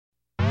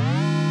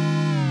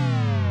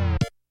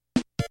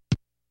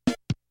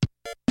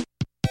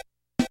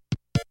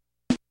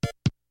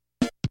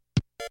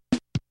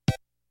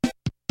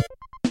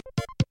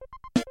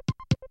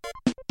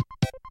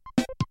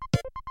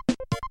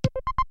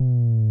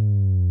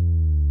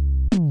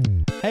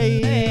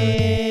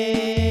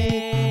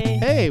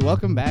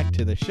welcome back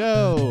to the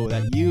show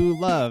that you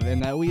love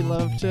and that we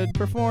love to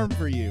perform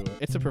for you.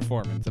 It's a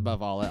performance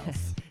above all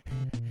else.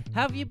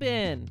 How have you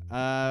been?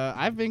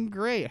 I've been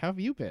great. How have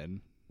you been?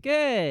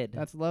 Good.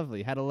 That's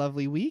lovely. Had a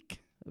lovely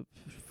week?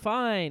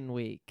 Fine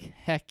week.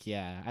 Heck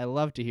yeah. I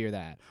love to hear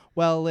that.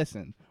 Well,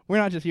 listen, we're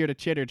not just here to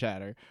chitter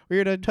chatter.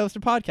 We're here to host a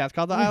podcast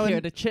called The We're Island.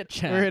 here to chit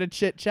chat. We're here to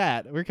chit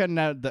chat. We're cutting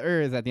out the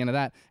ers at the end of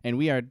that, and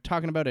we are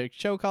talking about a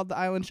show called The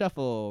Island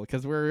Shuffle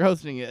because we're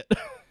hosting it.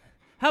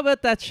 How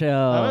about that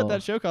show? How about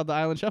that show called The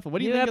Island Shuffle? What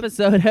do you New think?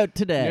 episode out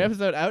today. New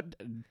episode out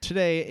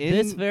today.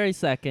 This very It's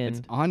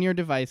second. on your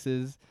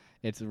devices.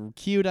 It's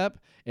queued up.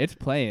 It's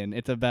playing.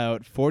 It's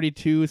about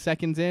 42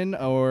 seconds in,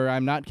 or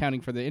I'm not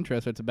counting for the intro,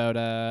 so it's about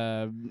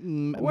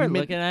We're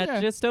looking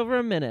at just over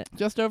a minute.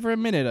 just over a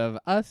minute of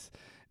us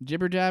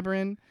jibber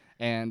jabbering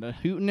and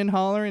hooting and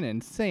hollering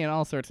and saying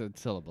all sorts of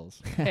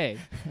syllables. Hey,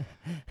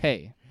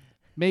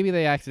 maybe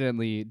they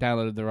accidentally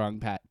downloaded the wrong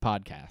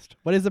podcast.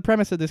 What is the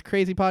premise of this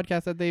crazy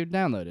podcast that they've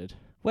downloaded?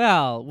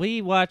 Well,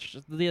 we watched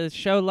the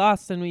show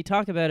Lost and we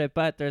talk about it,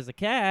 but there's a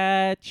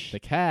catch. The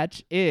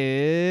catch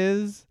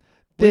is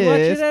We watch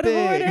this it out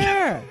big.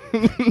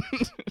 of order.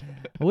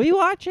 We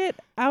watch it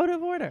out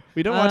of order.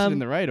 We don't watch it in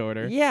the right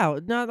order. Yeah,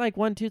 not like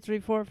 1, 2, 3,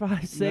 4, 5,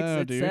 6,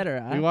 No, dude.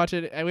 etc. We watch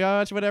it. We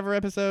watch whatever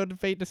episode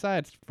fate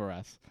decides for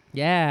us.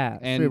 Yeah,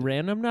 And- through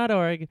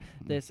random.org,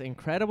 this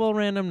incredible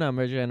random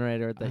number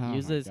generator that Oh my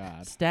uses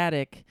God.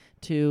 static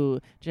to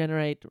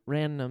generate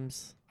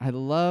randoms. I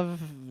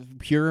love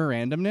pure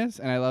randomness,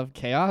 and I love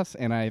chaos,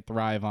 and I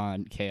thrive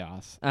on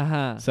chaos.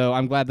 Uh-huh. So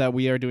I'm glad that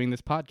we are doing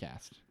this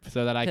podcast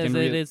so that I can.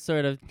 Because it is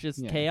sort of just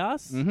Yeah.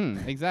 chaos.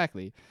 Mm-hmm.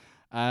 Exactly.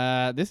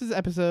 This is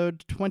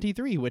episode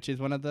 23, which is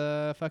one of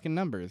the fucking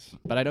numbers.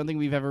 But I don't think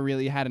we've ever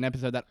really had an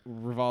episode that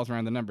revolves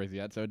around the numbers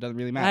yet, so it doesn't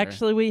really matter.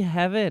 Actually, we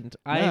haven't.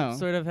 No. I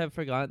sort of have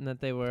forgotten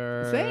that they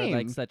were Same.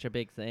 like such a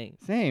big thing.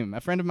 Same. A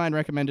friend of mine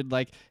recommended,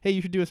 like, hey,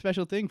 you should do a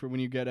special thing for when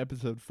you get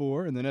episode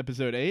 4 and then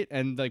episode 8.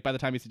 And, like, by the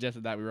time he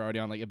suggested that, we were already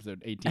on, like,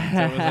 episode 18. So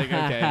it was like,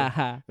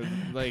 okay.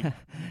 Like,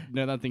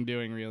 no, nothing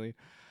doing, really.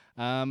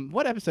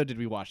 What episode did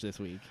we watch this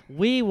week?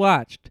 We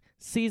watched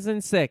Season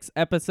 6,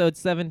 Episode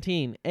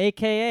 17,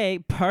 a.k.a.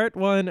 Part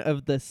 1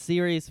 of the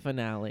series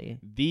finale.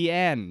 The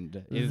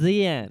End.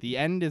 The End. The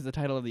End is the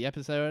title of the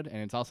episode,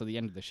 and it's also the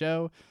end of the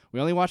show. We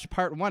only watched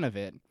part 1 of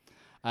it.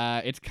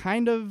 It's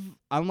kind of,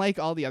 unlike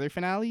all the other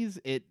finales,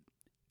 it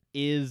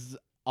is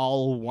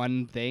all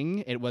one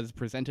thing. It was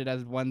presented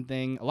as one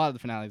thing. A lot of the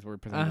finales were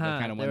presented as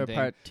kind of they one were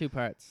thing. two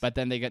parts. But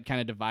then they got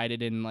kind of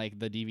divided in, like,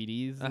 the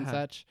DVDs and Uh-huh.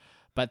 such.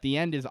 But the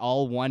end is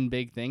all one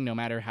big thing, no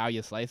matter how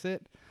you slice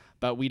it.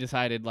 But we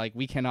decided, like,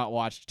 we cannot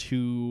watch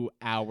 2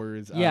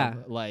 hours of,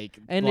 like,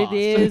 And Lost.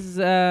 it is,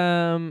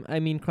 I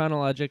mean,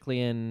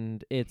 chronologically,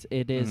 and it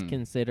is Mhm.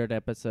 considered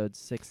episodes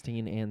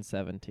 16 and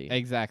 17.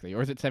 Exactly.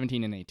 Or is it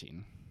 17 and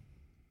 18?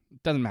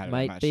 Doesn't matter that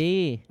Might much.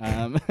 be.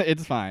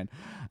 It's fine.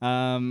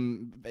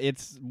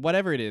 It's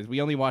whatever it is. We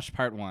only watched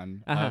part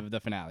 1 Uh-huh. of the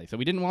finale. So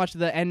we didn't watch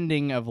the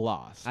ending of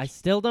Lost. I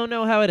still don't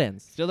know how it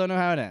ends. Still don't know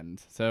how it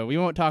ends. So we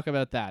won't talk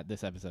about that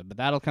this episode. But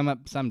that'll come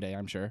up someday,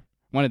 I'm sure.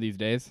 One of these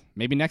days.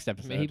 Maybe next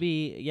episode.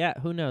 Maybe, yeah,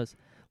 who knows?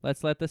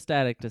 Let's let the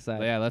static decide.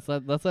 So yeah, let's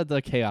let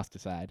the chaos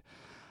decide.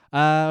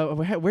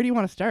 Where do you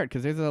want to start?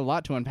 Because there's a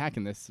lot to unpack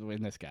in this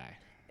guy.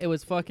 It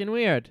was fucking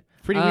weird.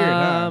 Pretty weird,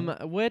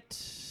 huh?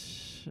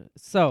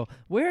 So,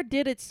 where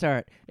did it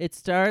start? It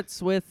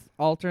starts with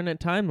alternate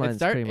timelines,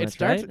 pretty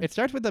much, right? It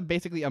starts with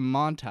basically a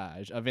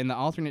montage of, in the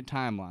alternate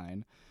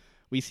timeline,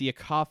 we see a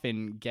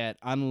coffin get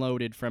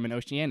unloaded from an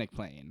oceanic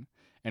plane.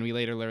 And we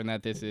later learn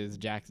that this is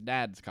Jack's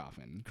dad's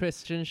coffin.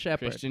 Christian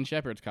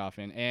Shepherd's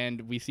coffin.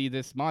 And we see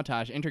this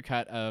montage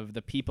intercut of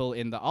the people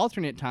in the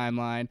alternate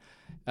timeline,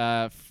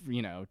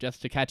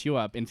 just to catch you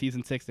up. In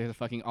season 6, there's a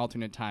fucking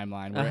alternate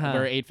timeline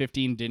where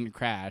 815 didn't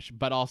crash,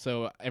 but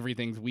also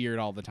everything's weird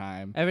all the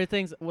time.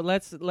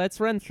 Let's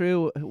run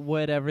through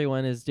what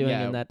everyone is doing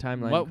in that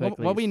timeline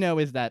quickly. What we know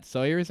is that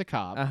Sawyer is a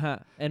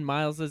cop. And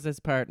Miles is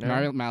his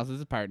partner. Miles is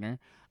his partner.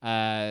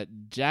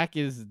 Jack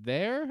is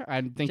there.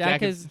 I think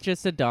Jack is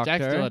just a doctor.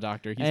 Jack's still a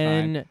doctor. He's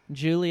and fine.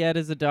 Juliet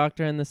is a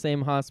doctor in the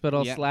same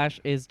hospital. Yep.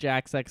 / is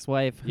Jack's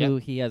ex-wife, who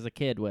he has a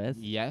kid with.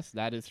 Yes,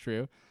 that is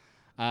true.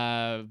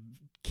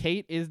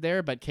 Kate is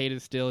there, but Kate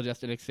is still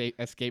just an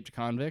escaped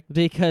convict.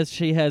 Because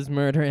she has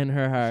murder in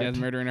her heart. She has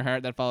murder in her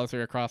heart that follows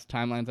her across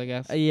timelines, I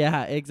guess.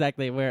 Yeah,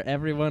 exactly. Where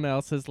everyone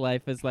else's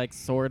life is like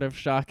sort of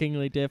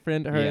shockingly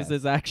different. Hers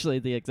is actually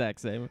the exact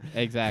same.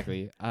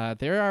 Exactly.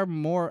 There are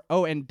more.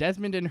 Oh, and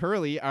Desmond and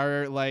Hurley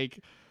are like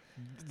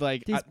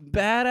these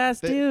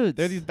badass dudes.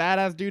 They're these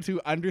badass dudes who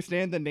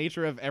understand the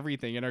nature of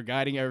everything and are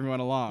guiding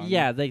everyone along.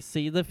 Yeah, they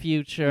see the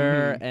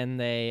future and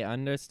they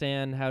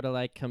understand how to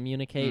like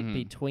communicate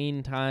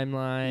between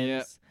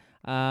timelines.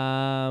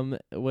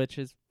 Which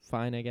is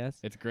fine, I guess.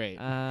 It's great.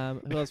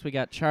 Who else we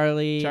got?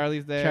 Charlie.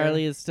 Charlie's there.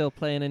 Charlie is still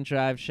playing in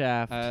Drive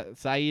Shaft.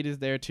 Saeed is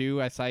there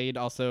too. Saeed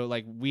also,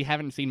 like, we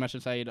haven't seen much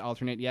of Saeed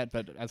alternate yet,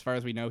 but as far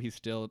as we know, he's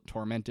still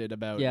tormented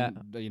about,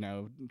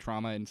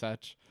 trauma and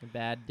such.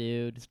 Bad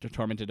dude. He's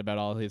tormented about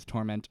all his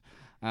torment.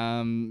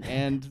 And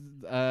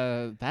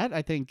that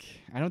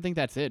I don't think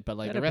that's it, but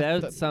like that the rest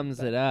about sums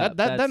it up.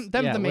 them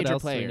yeah, the major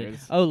what else do we need?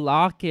 players. Oh,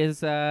 Locke is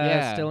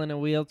still in a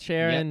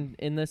wheelchair, Yep. and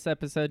in this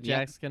episode, Yep.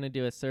 Jack's gonna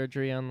do a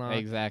surgery on Locke.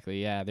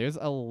 Exactly. Yeah. There's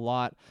a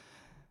lot.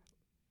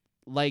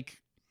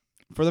 Like,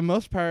 for the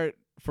most part,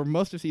 for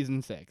most of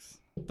season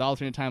 6, the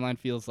alternate timeline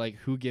feels like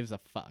who gives a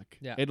fuck.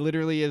 Yeah. It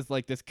literally is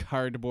like this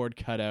cardboard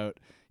cutout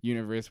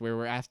universe where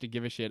we're asked to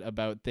give a shit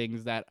about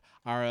things that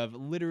are of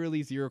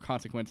literally zero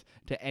consequence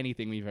to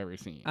anything we've ever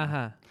seen.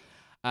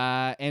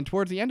 And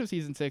towards the end of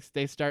season 6,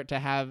 they start to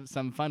have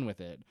some fun with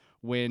it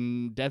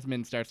when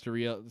Desmond starts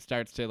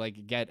to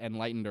like get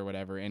enlightened or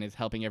whatever and is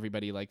helping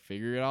everybody like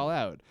figure it all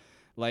out.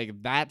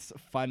 Like, that's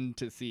fun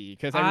to see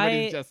because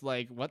everybody's just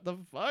like, what the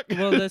fuck?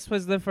 Well, this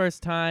was the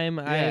first time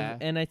Yeah.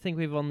 and I think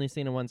we've only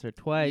seen it once or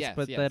twice, Yes,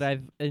 but yes. that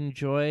I've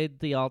enjoyed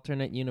the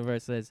alternate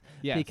universes.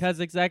 Yes. Because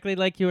exactly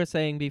like you were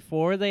saying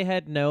before, they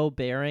had no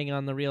bearing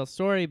on the real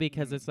story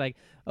because it's like,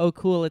 oh,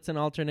 cool, it's an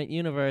alternate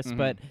universe,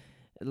 but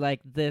like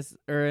this,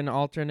 or an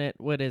alternate,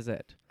 what is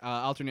it?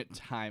 Alternate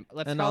time.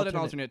 Let's call it an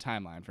alternate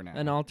timeline for now.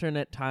 An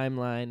alternate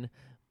timeline,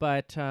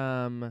 but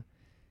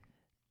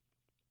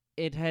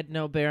it had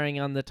no bearing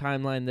on the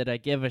timeline that I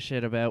give a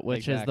shit about,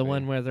 which is the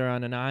one where they're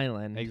on an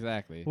island.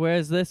 Exactly.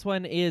 Whereas this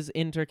one is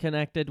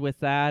interconnected with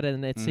that,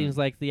 and it seems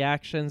like the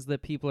actions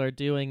that people are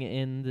doing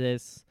in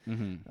this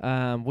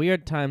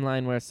weird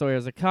timeline where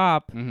Sawyer's a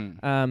cop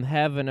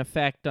have an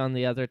effect on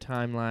the other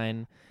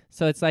timeline.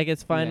 So it's like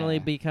it's finally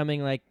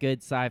becoming like good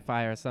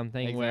sci-fi or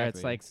something where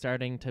it's like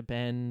starting to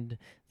bend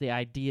the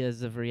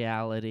ideas of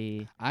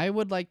reality. I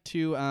would like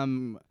to,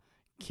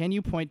 can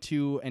you point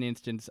to an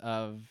instance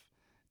of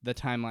the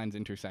timelines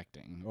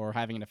intersecting or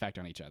having an effect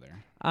on each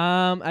other?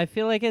 I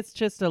feel like it's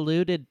just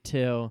alluded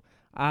to.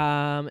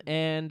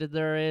 And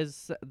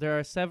there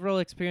are several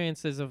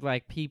experiences of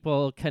like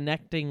people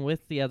connecting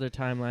with the other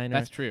timeline.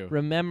 That's true.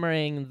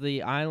 Remembering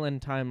the island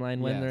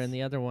timeline when they're in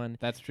the other one.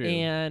 That's true.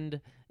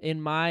 And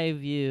in my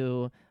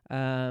view,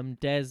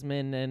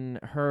 Desmond and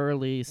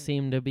Hurley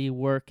seem to be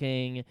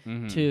working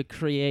to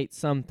create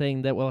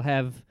something that will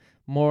have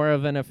more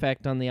of an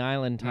effect on the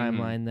island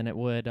timeline than it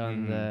would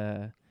on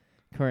the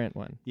current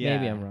one. Yeah.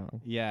 Maybe I'm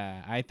wrong.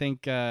 Yeah, I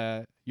think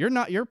you're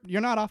not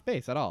off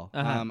base at all.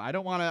 I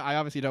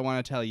obviously don't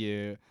want to tell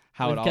you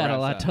how We've it all got a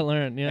wraps lot up. to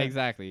learn. Yeah,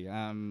 exactly.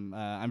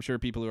 I'm sure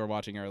people who are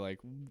watching are like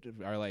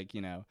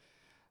you know,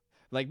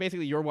 like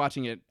basically you're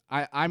watching it.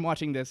 I'm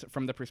watching this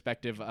from the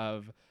perspective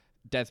of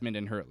Desmond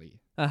and Hurley,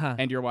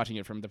 and you're watching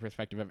it from the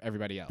perspective of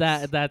everybody else.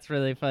 That's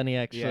really funny,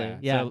 actually.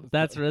 Yeah, so,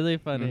 that's really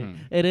funny.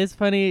 It is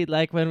funny,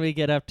 like when we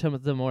get up to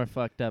the more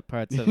fucked up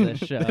parts of this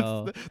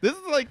show. This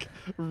is like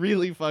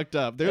really fucked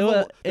up.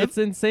 It's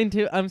insane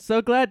too. I'm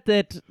so glad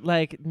that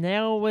like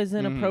now was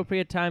an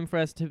appropriate time for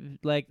us to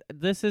like.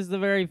 This is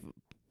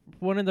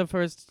one of the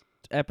first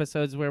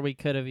episodes where we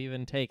could have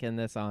even taken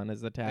this on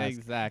as a task.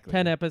 Exactly.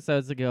 10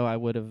 episodes ago, I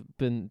would have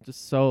been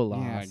just so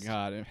lost. Oh my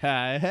god.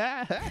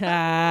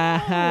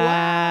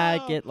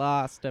 Wow. Get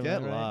lost.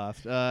 Get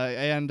lost.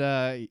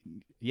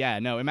 Yeah,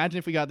 no, imagine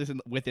if we got this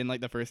within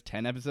like the first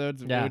 10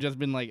 episodes. It would have just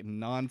been like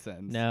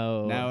nonsense.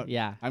 No.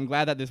 Yeah. I'm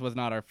glad that this was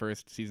not our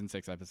first season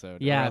 6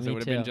 episode. Yeah, or else me it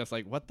would have been just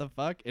like, what the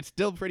fuck? It's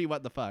still pretty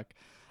what the fuck.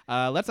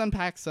 Let's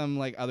unpack some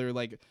like other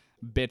like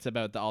bits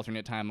about the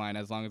alternate timeline,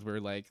 as long as we're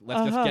like,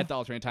 let's just get the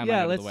alternate timeline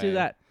out of the way. Yeah,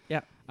 let's do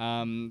that.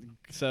 Yeah.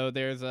 So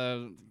there's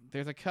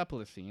a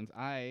couple of scenes.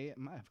 I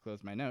might have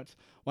closed my notes.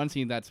 One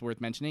scene that's worth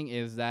mentioning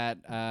is that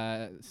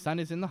Sun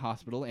is in the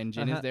hospital and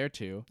Jin is there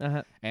too,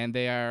 and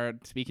they are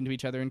speaking to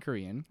each other in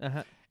Korean.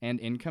 And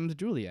in comes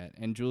Juliet,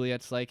 and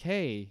Juliet's like,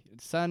 "Hey,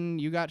 Sun,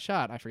 you got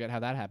shot." I forget how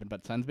that happened,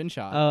 but Sun's been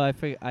shot. Oh,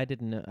 I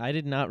didn't know. I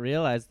did not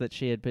realize that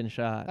she had been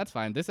shot. That's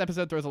fine. This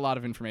episode throws a lot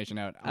of information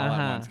out all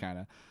at once, kind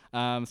of.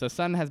 So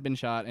Sun has been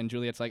shot, and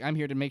Juliet's like, "I'm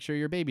here to make sure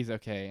your baby's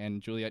okay."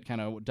 And Juliet kind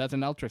of does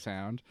an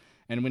ultrasound,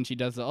 and when she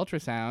does the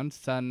ultrasound,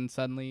 Sun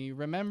suddenly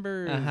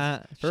remembers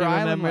her She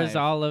island remembers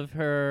life. all of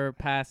her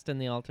past in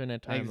the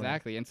alternate timeline.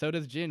 Exactly, and so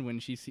does Jin when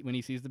he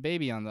sees the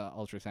baby on the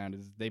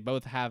ultrasound. They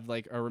both have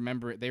like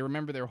they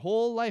remember their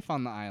whole life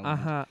on the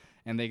island,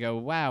 and they go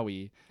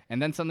wowie,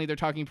 and then suddenly they're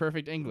talking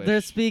perfect English.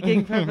 They're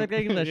speaking perfect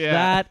English. Yeah.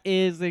 That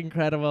is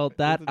incredible.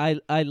 That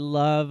I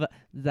love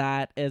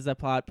that as a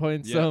plot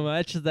point so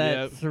much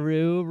that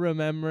through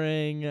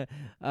remembering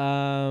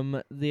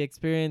the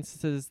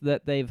experiences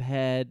that they've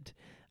had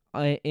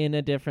in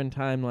a different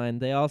timeline,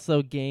 they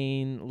also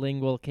gain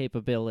lingual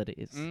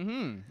capabilities.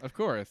 Of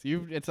course.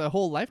 It's a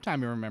whole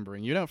lifetime you're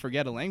remembering. You don't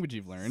forget a language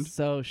you've learned.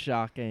 So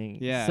shocking.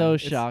 Yeah. So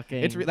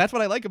shocking. That's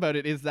what I like about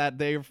it, is that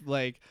they've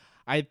like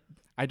I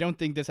I don't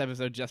think this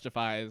episode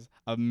justifies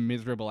a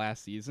miserable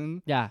ass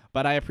season. Yeah.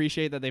 But I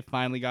appreciate that they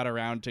finally got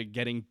around to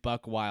getting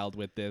buck wild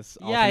with this.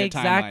 Yeah,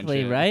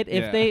 exactly, right?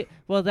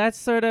 Well, that's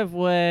sort of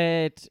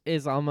what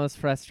is almost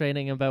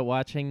frustrating about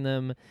watching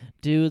them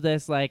do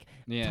this, like,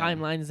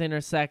 timelines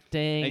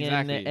intersecting.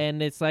 Exactly.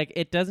 And it's like,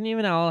 it doesn't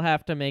even all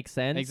have to make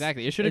sense.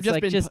 Exactly. It should have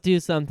just been. Just do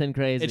something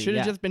crazy. It should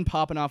have just been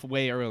popping off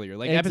way earlier.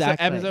 Like,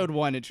 episode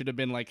 1, it should have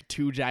been like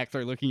two Jacks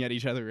are looking at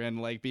each other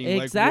and like being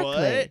like,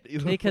 what?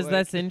 Because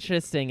that's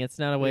interesting. It's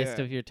not a waste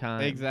of your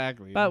time.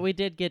 Exactly. But we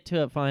did get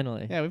to it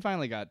finally. Yeah, we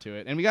finally got to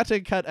it. And we got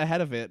to cut ahead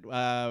of it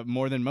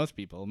more than most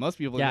people. Most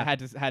people had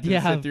to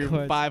sit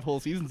through 5 whole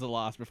seasons of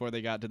Lost before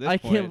they got to this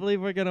point. I can't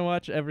believe we're going to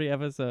watch every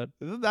episode.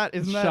 Isn't that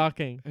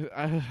shocking?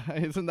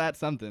 Isn't that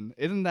something?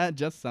 Isn't that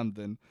just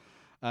something?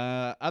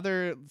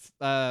 Other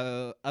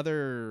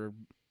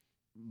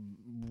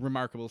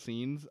remarkable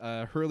scenes.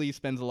 Hurley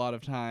spends a lot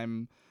of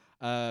time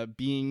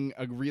being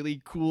a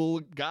really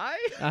cool guy.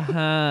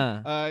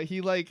 He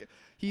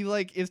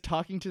is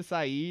talking to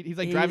Saeed. He's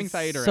driving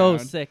Saeed around. So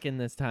sick in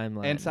this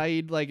timeline. And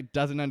Saeed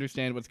doesn't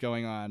understand what's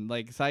going on.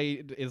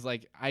 Saeed is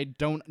I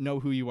don't know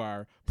who you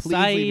are. Please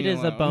leave me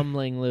alone. Is a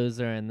bumbling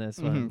loser in this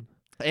one.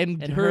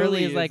 And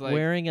Hurley is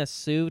wearing a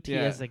suit. Yeah.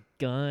 He has a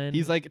gun.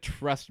 He's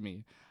trust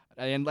me.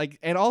 And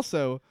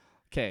also,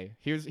 okay,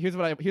 here's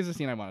the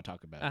scene I want to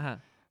talk about.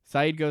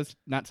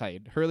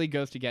 Hurley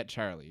goes to get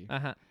Charlie.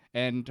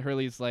 And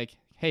Hurley's like,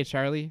 "Hey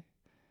Charlie,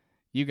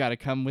 you got to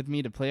come with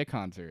me to play a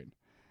concert."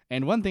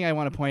 And one thing I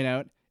want to point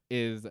out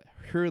is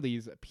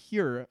Hurley's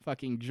pure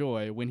fucking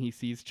joy when he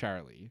sees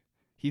Charlie.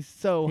 He's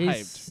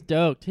hyped.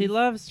 Stoked. He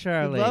loves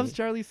Charlie. He loves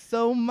Charlie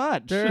so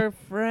much. They're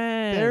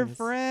friends.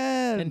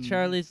 And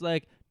Charlie's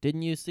like,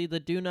 "Didn't you see the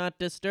do not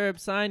disturb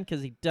sign?"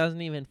 Because he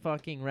doesn't even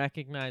fucking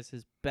recognize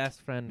his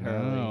best friend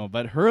Hurley. No,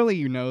 but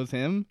Hurley knows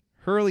him.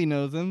 Hurley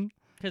knows him.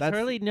 Because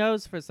Hurley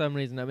knows for some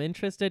reason. I'm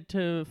interested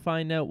to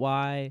find out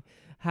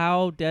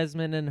how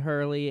Desmond and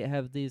Hurley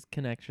have these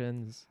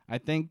connections. I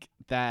think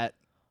that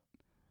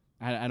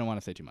I don't want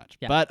to say too much,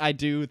 but I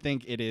do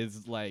think it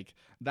is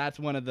that's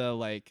one of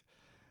the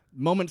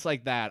moments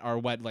like that are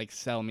what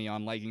sell me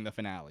on liking the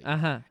finale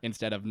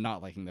instead of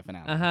not liking the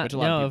finale. Which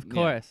of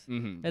course.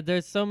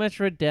 There's so much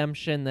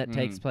redemption that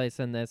takes place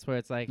in this where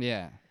it's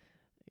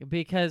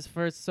because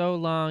for so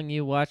long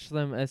you watch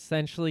them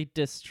essentially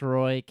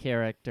destroy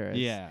characters.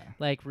 Yeah.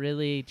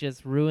 Really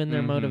just ruin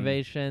their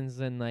motivations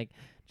and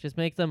just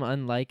make them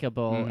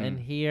unlikable. And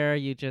here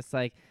you just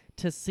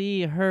to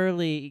see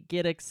Hurley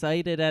get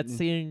excited at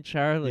seeing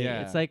Charlie.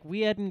 Yeah. It's we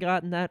hadn't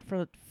gotten that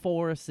for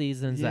 4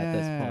 seasons at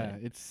this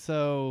point. It's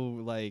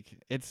so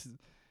it's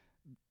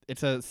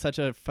such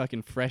a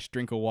fucking fresh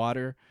drink of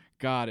water.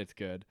 God, it's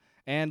good.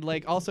 And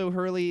also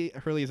Hurley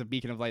is a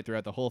beacon of light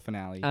throughout the whole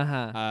finale.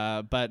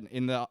 But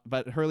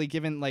Hurley,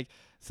 given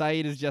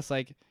Saeed is just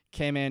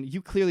 "Okay, man,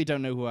 you clearly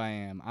don't know who I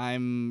am.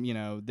 I'm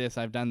this.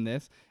 I've done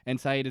this."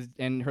 And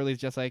Hurley's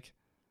just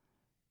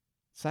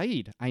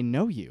 "Saeed, I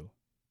know you.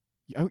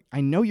 I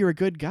know you're a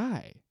good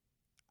guy.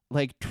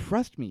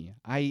 Trust me.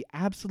 I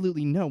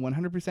absolutely know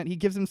 100%." He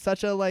gives him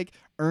such a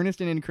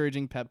earnest and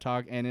encouraging pep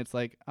talk, and it's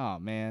oh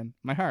man,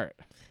 my heart.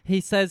 He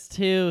says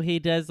too. He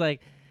does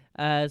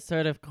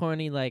sort of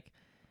corny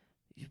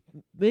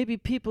maybe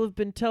people have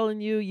been telling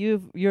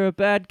you're a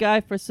bad guy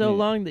for so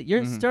long that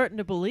you're starting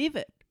to believe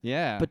it.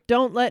 Yeah. But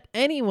don't let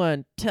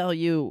anyone tell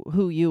you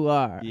who you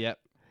are. Yep.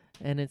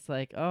 And it's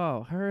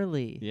oh,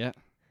 Hurley. Yeah.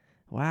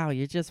 Wow,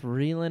 you're just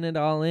reeling it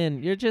all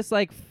in. You're just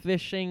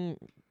fishing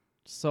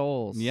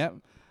souls. Yep.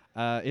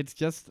 It's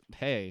just,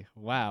 hey,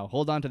 wow.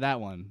 Hold on to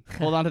that one.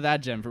 Hold on to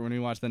that gem for when we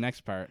watch the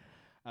next part.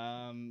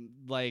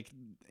 It's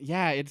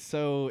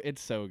so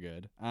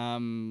good.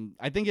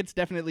 I think it's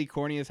definitely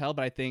corny as hell,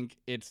 but I think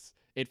it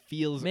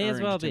feels may earned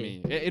as well to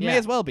be. me. It may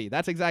as well be.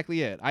 That's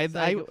exactly it. If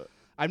I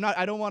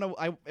want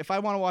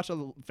to watch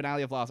a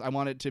finale of Lost, I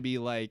want it to be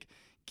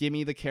give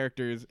me the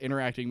characters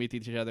interacting with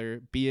each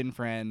other, being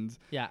friends.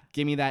 Yeah.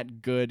 Give me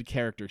that good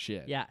character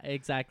shit. Yeah,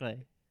 exactly.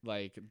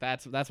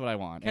 That's what I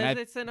want. Because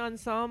it's an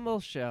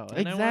ensemble show.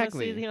 And exactly. I want to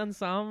see the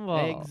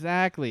ensemble.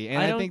 Exactly.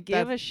 And I don't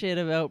give a shit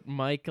about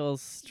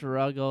Michael's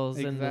struggles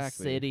in the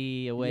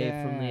city away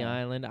from the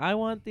island. I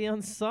want the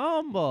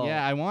ensemble.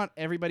 Yeah, I want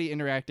everybody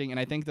interacting, and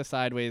I think the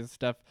Sideways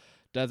stuff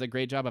does a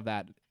great job of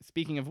that.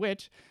 Speaking of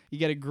which, you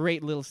get a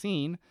great little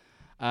scene.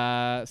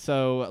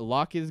 So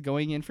Locke is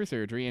going in for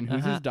surgery, and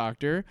who's his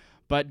doctor?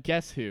 But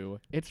guess who?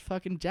 It's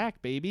fucking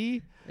Jack,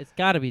 baby. It's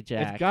gotta be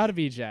Jack. It's gotta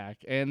be Jack.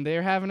 And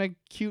they're having a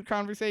cute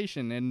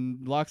conversation,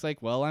 and Locke's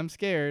well, I'm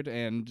scared,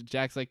 and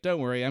Jack's don't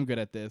worry, I'm good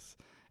at this.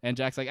 And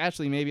Jack's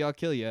actually, maybe I'll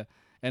kill you.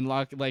 And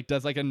Locke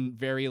does a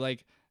very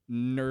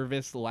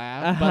nervous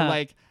laugh,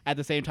 but at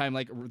the same time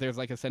there's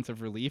a sense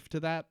of relief to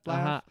that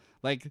laugh.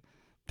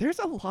 There's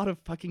a lot of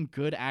fucking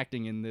good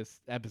acting in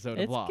this episode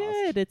of Lost. It's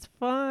good. It's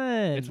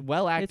fun. It's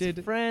well acted.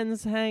 It's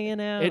friends hanging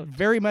out. It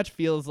very much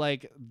feels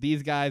like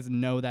these guys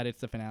know that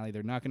it's the finale.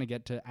 They're not going to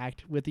get to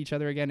act with each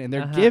other again, and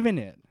they're giving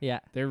it. Yeah.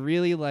 They're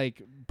really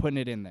putting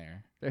it in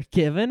there. They're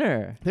giving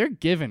her. They're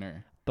giving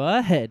her.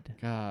 Bud.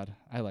 God,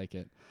 I like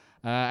it.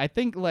 I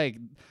think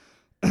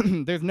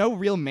there's no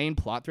real main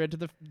plot thread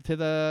to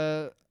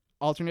the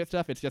alternate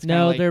stuff. It's just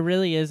no, like, there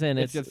really isn't.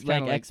 It's just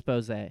like like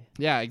expose.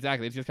 Yeah,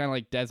 exactly. It's just kind of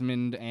like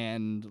Desmond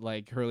and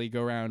like Hurley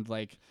go around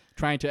like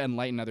trying to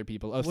enlighten other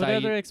people. Oh, What Saeed,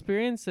 other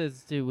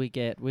experiences do we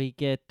get? We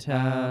get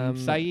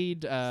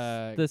Saeed.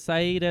 the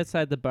Saeed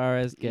outside the bar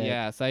is good.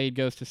 Yeah, Saeed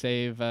goes to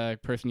save a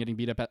person getting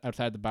beat up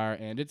outside the bar,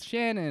 and it's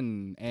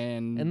Shannon.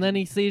 And then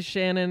he sees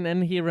Shannon,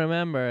 and he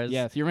remembers.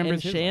 Yes, he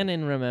remembers. And his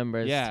Shannon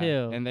remembers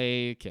too. And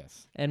they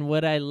kiss. And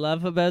what I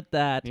love about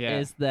that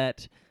is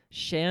that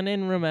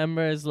Shannon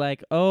remembers,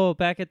 like, oh,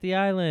 back at the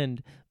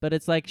island. But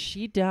it's like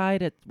she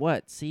died at,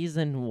 what,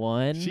 season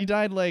 1? She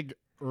died, like,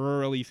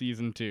 early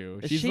season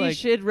 2. She like,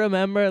 should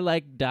remember,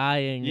 like,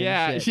 dying.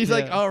 Yeah, and shit, she's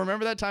like, oh,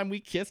 remember that time we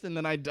kissed and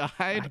then I died?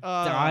 I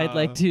died,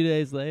 like, 2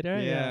 days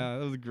later? Yeah,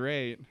 that was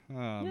great. Oh,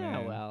 yeah,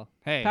 man. well.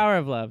 Hey. Power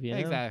of love, you know?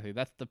 Exactly.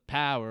 That's the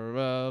power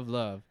of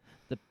love.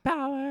 The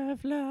power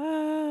of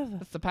love.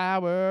 That's the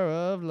power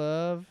of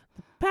love.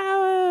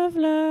 Power of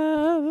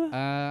love.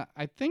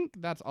 I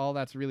think that's all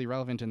that's really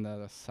relevant in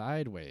the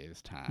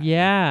sideways time.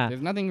 Yeah.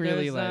 There's nothing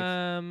really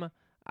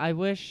I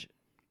wish.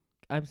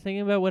 I'm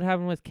thinking about what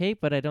happened with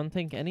Kate, but I don't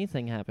think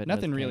anything happened.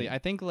 Nothing with really. Kate. I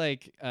think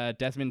like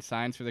Desmond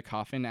signs for the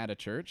coffin at a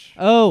church.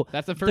 Oh,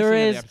 that's the first there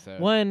thing is of the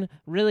episode. one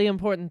really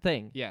important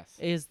thing. Yes.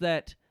 Is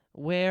that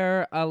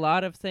where a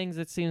lot of things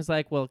it seems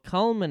like will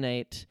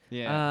culminate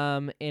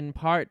in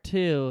part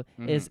 2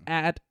 is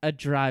at a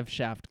Drive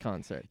Shaft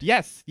concert.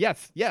 Yes.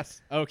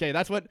 Okay,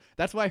 that's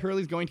why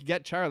Hurley's going to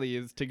get Charlie,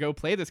 is to go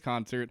play this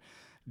concert.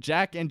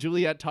 Jack and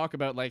Juliet talk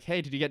about like,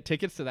 hey, did you get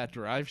tickets to that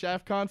Drive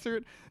Shaft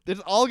concert?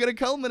 It's all going to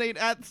culminate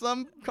at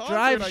some concert,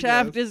 Drive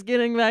Shaft is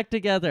getting back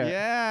together.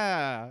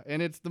 Yeah,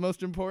 and it's the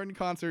most important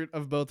concert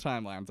of both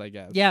timelines, I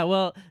guess. Yeah,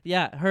 well,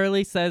 yeah,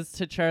 Hurley says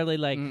to Charlie,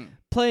 like,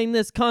 playing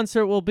this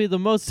concert will be the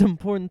most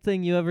important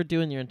thing you ever do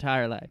in your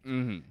entire life.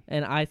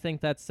 And I think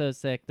that's so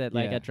sick that,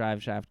 like, a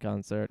Drive Shaft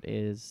concert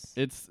is...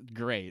 It's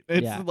great.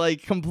 It's,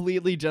 like,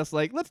 completely just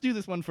like, let's do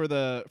this one for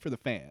the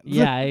fans.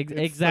 Yeah,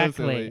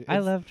 exactly. So I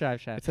love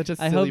Drive Shaft. It's such a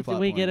silly plot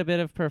we point. get a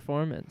bit of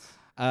performance.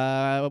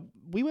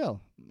 We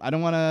will. I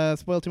don't want to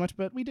spoil too much,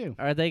 but we do.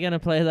 Are they going to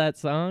play that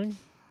song?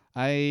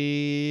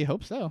 I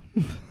hope so.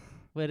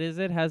 What is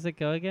it? How's it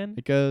go again?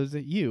 It goes,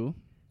 you,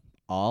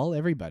 all,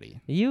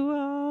 everybody. You,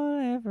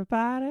 all,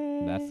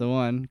 everybody. That's the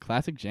one.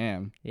 Classic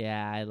jam.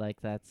 Yeah, I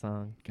like that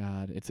song.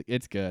 God,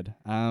 it's good.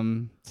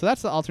 So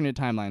that's the alternate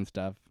timeline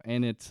stuff,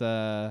 and it's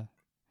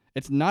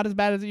not as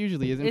bad as it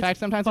usually is. In fact,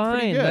 sometimes it's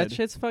pretty good. That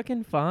shit's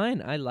fucking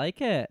fine. I like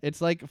it.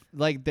 It's like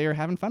they're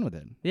having fun with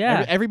it.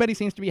 Yeah. Everybody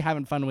seems to be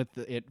having fun with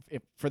it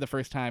for the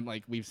first time,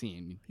 like we've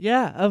seen.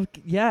 Yeah.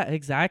 Yeah.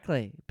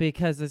 Exactly.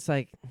 Because it's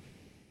like,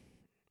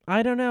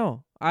 I don't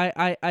know.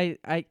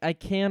 I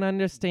can't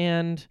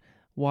understand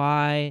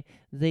why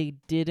they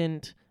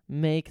didn't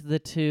make the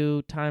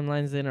two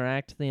timelines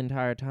interact the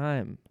entire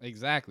time.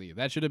 Exactly.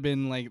 That should have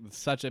been like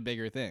such a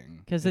bigger thing.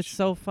 Because it's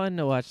so fun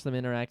to watch them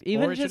interact.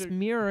 Even just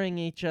mirroring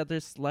each other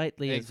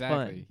slightly is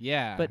fun.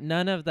 Yeah. But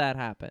none of that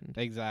happened.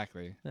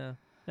 Exactly. Oh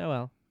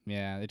well.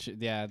 Yeah,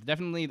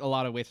 definitely a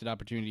lot of wasted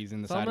opportunities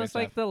in the sideways almost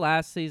stuff. like the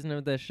last season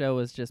of the show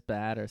was just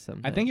bad or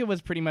something. I think it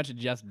was pretty much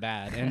just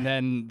bad, and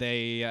then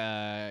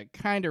they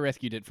kind of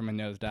rescued it from a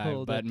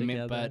nosedive.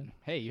 But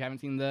hey, you haven't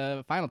seen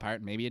the final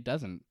part. Maybe it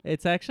doesn't.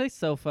 It's actually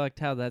so fucked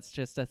how that's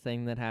just a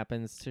thing that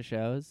happens to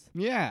shows.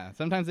 Yeah,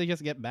 sometimes they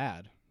just get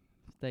bad.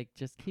 They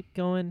just keep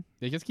going.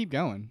 They just keep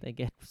going. They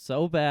get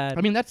so bad.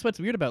 I mean, that's what's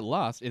weird about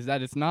Lost is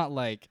that it's not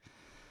like...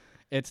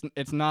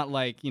 It's not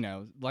like, you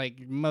know,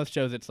 like most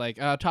shows, it's like,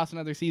 toss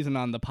another season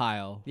on the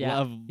pile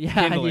of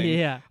kindling.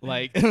 Yeah.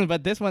 Like,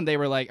 but this one, they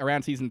were like,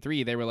 around season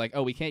 3, they were like,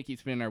 oh, we can't keep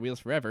spinning our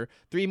wheels forever.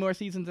 3 more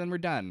seasons and we're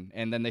done.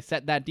 And then they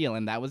set that deal,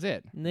 and that was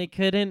it. And they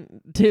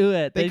couldn't do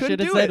it. They should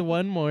have said it.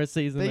 one more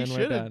season and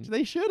we're done.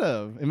 They should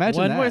have.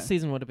 Imagine one that. One more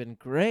season would have been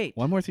great.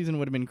 One more season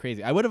would have been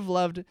crazy. I would have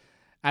loved...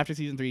 After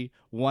season 3,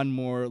 one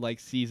more like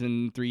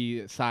season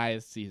 3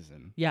 size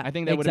season. Yeah, I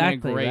think that would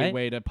have been a great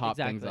way to pop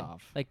things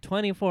off. Like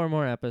 24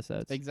 more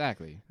episodes.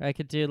 Exactly. I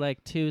could do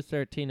like 2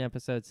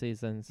 13-episode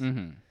seasons.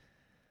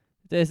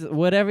 This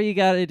whatever you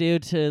got to do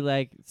to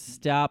like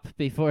stop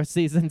before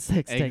season 6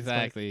 takes place.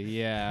 Exactly.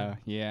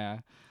 Yeah.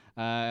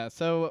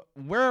 So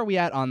where are we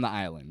at on the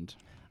island?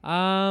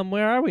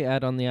 Where are we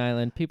at on the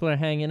island? People are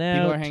hanging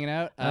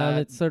out.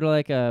 It's sort of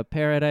like a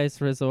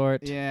paradise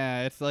resort.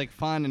 Yeah, it's like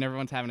fun and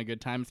everyone's having a good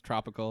time. It's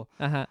tropical.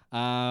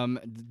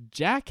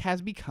 Jack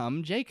has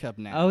become Jacob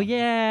now. Oh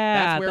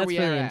yeah, that's really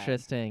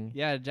interesting.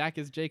 Yeah, Jack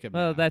is Jacob.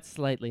 Well, now. That's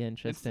slightly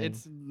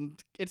interesting.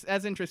 It's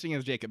as interesting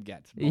as Jacob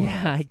gets.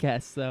 Yeah, I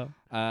guess so.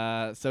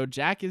 So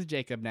Jack is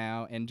Jacob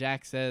now, and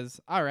Jack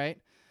says, "All right,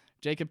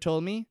 Jacob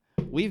told me."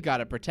 We've got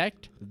to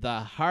protect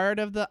the heart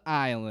of the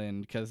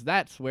island, because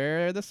that's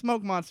where the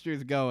smoke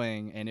monster's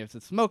going. And if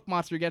the smoke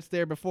monster gets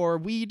there before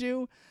we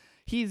do,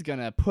 he's going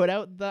to put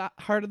out the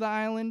heart of the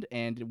island,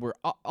 and we're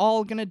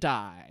all going to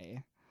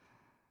die.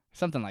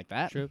 Something like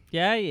that. True.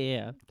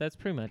 Yeah. That's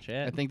pretty much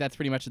it. I think that's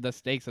pretty much the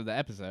stakes of the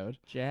episode.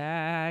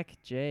 Jack,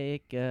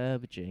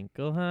 Jacob,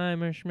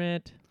 Jingleheimer,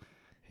 Schmidt.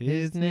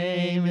 His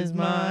name is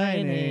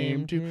my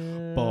name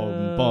too.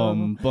 Bum,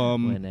 bum,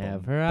 bum.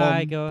 Whenever bum,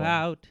 I go bum,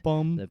 out,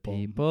 bum, the bum,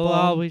 people bum,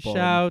 always bum,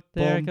 shout,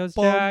 there bum, goes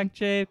bum. Jack,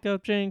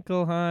 Jacob,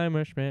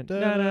 Jingleheimer, Schmidt. Da,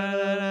 da, da,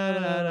 da,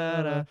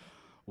 da, da.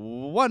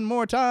 One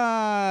more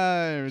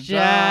time.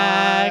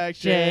 Jack,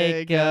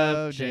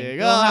 Jacob,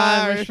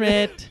 Jingleheimer,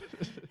 Schmidt.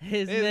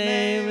 His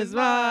name is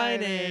my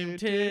name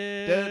too.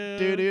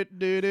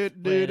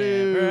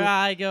 Whenever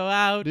I go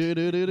out, the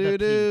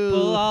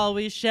people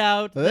always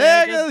shout,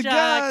 there goes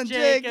Jack,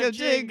 Jacob,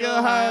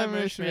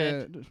 Jingleheimer,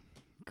 Schmidt.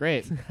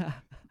 Great.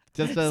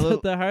 Just a So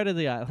little. the heart of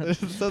the island.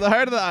 So the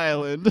heart of the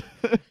island.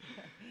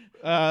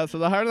 So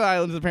the heart of the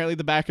island is apparently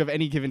the back of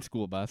any given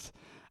school bus.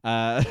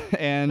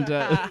 And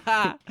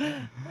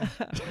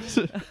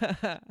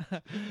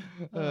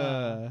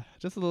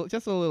just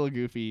a little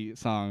goofy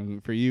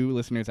song for you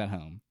listeners at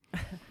home.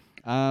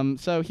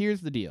 So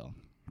here's the deal.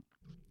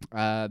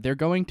 They're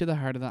going to the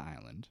heart of the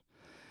island,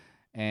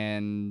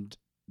 and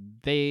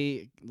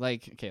they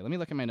okay, let me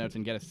look at my notes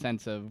and get a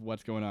sense of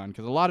what's going on,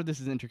 because a lot of this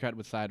is intercut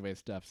with sideways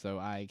stuff, so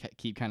I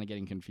keep kind of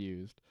getting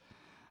confused.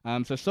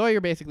 So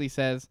Sawyer basically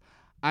says,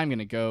 I'm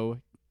gonna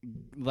go.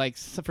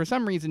 For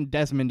some reason,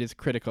 Desmond is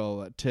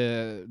critical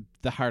to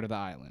the heart of the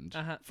island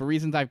for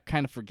reasons I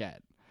kind of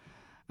forget.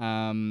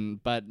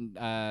 But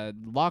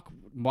Locke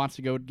wants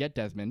to go get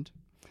Desmond,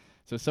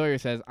 so Sawyer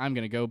says, "I'm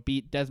gonna go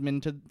beat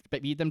them to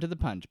the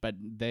punch." But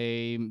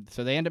they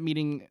end up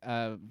meeting.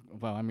 Well,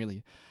 I'm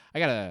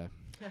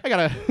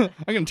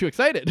getting too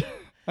excited.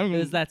 It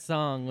was that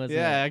song, wasn't it?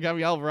 Yeah, it got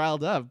me all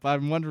riled up.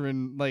 I'm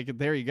wondering,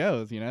 there he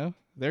goes,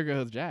 there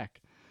goes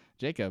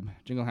Jacob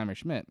Jingleheimer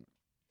Schmidt.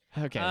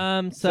 Okay.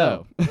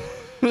 So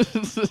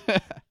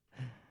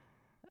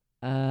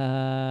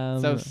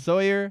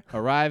Sawyer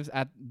arrives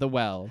at the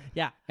well.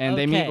 Yeah. And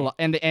they meet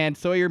and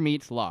Sawyer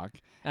meets Locke.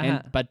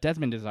 But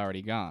Desmond is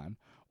already gone.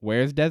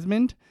 Where's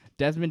Desmond?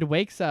 Desmond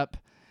wakes up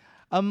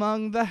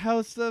among the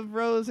house of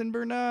Rose and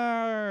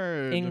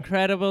Bernard.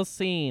 Incredible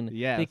scene.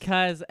 Yes.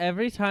 Because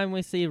every time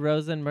we see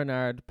Rose and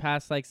Bernard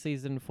past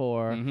season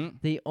 4,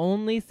 the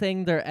only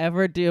thing they're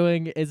ever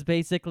doing is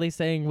basically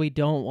saying we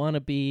don't want to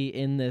be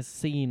in this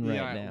scene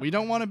right now. We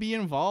don't want to be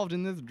involved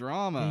in this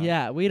drama.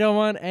 Yeah, we don't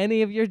want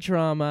any of your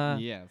drama.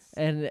 Yes.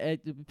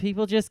 And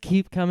people just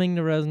keep coming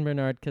to Rose and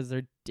Bernard because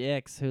they're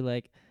dicks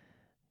who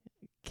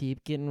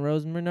keep getting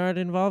Rose and Bernard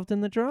involved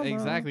in the drama.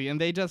 Exactly.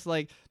 And they just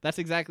that's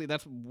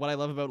what I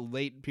love about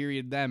late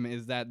period them,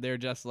 is that they're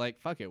just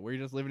fuck it, we're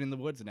just living in the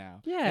woods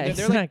now. Yeah,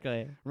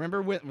 exactly.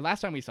 Remember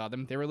last time we saw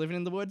them, they were living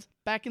in the woods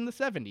back in the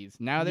 70s.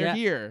 Now they're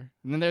here.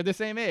 And then they're the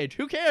same age.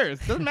 Who cares?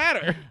 Doesn't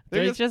matter.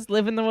 They just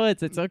live in the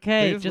woods. It's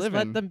okay. Just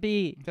let them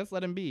be. Just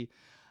let them be.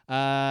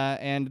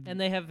 And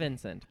they have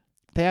Vincent.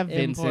 They have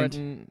Vincent.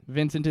 Important.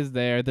 Vincent is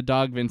there. The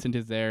dog Vincent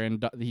is there,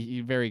 and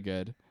he very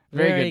good.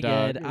 Very good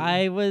dog.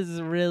 I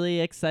was really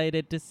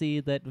excited to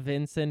see that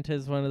Vincent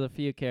is one of the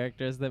few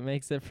characters that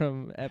makes it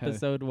from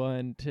episode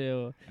 1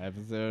 to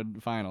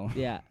episode final.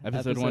 Yeah,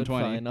 episode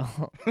 120.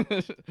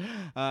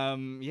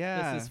 Final.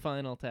 Yeah. This is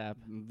Final Tap.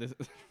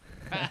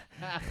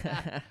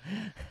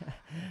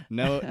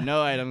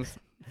 No items.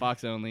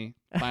 Fox only.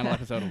 Final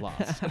episode of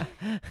Lost.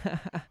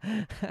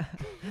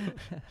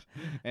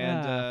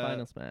 And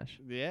Final Smash.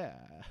 Yeah.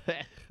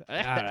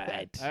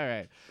 All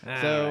right.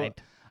 So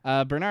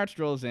Bernard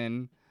strolls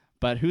in.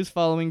 But who's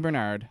following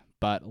Bernard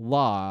but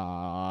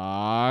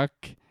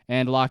Locke?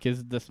 And Locke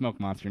is the smoke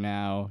monster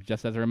now.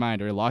 Just as a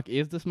reminder, Locke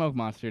is the smoke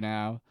monster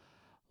now.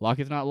 Locke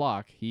is not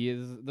Locke. He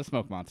is the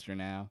smoke monster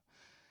now.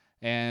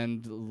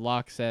 And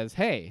Locke says,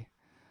 hey,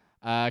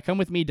 come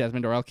with me,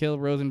 Desmond, or I'll kill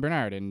Rose and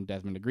Bernard. And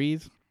Desmond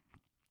agrees.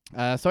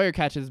 Sawyer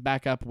catches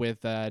back up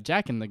with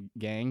Jack and the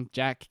gang.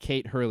 Jack,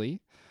 Kate, Hurley.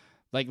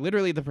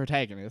 Literally the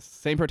protagonists.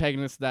 Same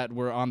protagonists that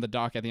were on the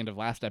dock at the end of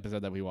last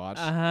episode that we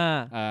watched.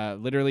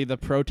 Literally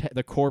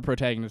the core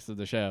protagonists of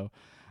the show.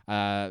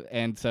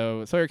 And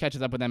so Sawyer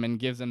catches up with them and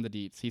gives them the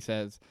deets. He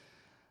says,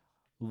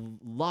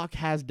 Locke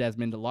has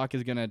Desmond. Locke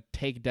is going to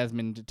take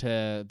Desmond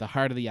to the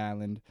heart of the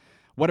island.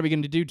 What are we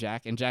going to do,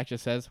 Jack? And Jack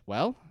just says,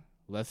 well,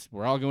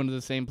 we're all going to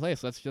the same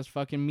place. Let's just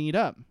fucking meet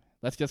up.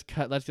 Let's just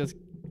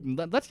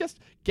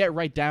get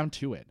right down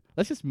to it.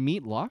 Let's just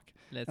meet Locke.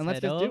 Let's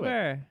just do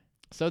it.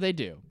 So they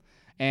do.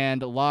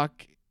 And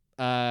Locke,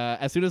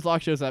 as soon as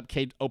Locke shows up,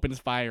 Kate opens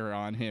fire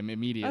on him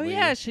immediately. Oh,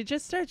 yeah, she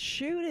just starts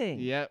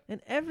shooting. Yep.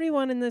 And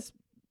everyone in this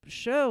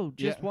show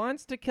just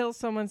wants to kill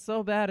someone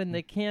so bad, and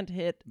they can't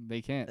hit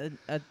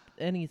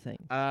anything.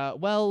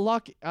 Well,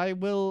 Locke, I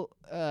will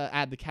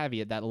add the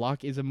caveat that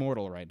Locke is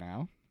immortal right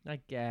now.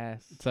 I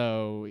guess.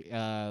 So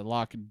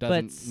Locke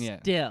doesn't. But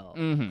still.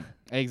 Mm-hmm.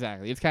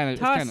 Exactly. It's kind of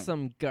toss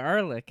some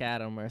garlic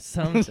at him or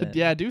something.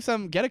 Yeah,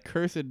 get a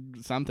cursed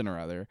something or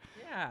other.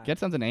 Yeah. Get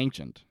something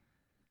ancient.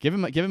 Give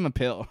him a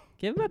pill.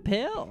 Give him a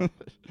pill.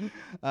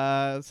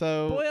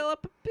 So boil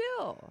up a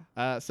pill.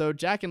 So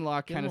Jack and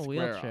Locke kind of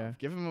square wheelchair. off.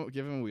 Give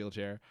him a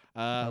wheelchair.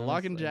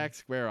 Locke and Jack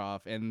square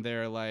off, and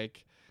they're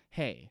like,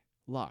 "Hey,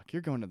 Locke,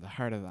 you're going to the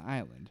heart of the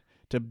island.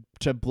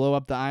 to blow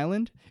up the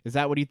island? Is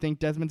that what you think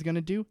Desmond's going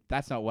to do?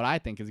 That's not what I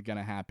think is going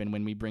to happen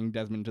when we bring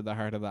Desmond to the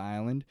heart of the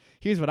island.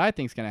 Here's what I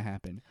think's going to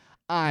happen.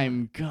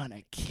 I'm going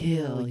to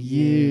kill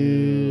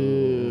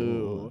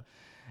you.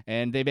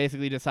 And they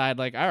basically decide,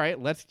 like, all right,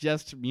 let's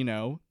just,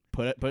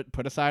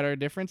 put aside our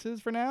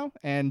differences for now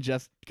and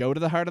just go to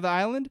the heart of the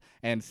island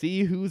and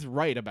see who's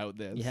right about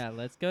this. Yeah,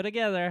 let's go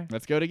together.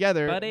 Let's go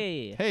together.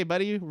 Buddy. Hey,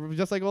 buddy. We're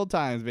just like old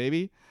times,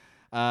 baby.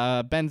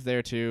 Ben's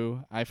there,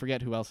 too. I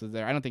forget who else is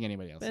there. I don't think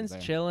anybody else is there.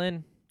 Ben's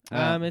chilling.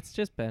 It's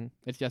just Ben.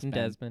 It's just and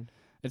Ben. Desmond.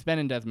 It's Ben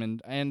and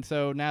Desmond. And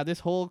so now this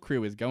whole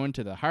crew is going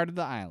to the heart of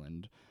the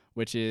island,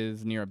 which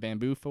is near a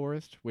bamboo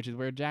forest, which is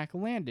where Jack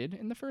landed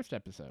in the first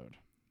episode.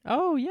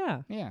 Oh,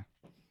 yeah. Yeah.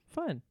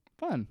 Fun.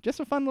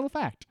 Just a fun little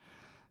fact.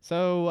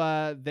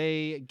 So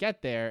they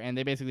get there, and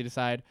they basically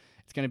decide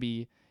it's going to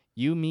be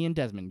you, me, and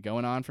Desmond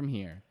going on from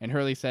here. And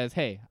Hurley says,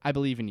 hey, I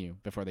believe in you,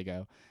 before they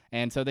go.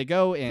 And so they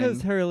go in.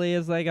 Because Hurley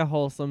is like a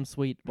wholesome,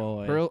 sweet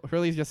boy.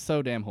 Hurley's just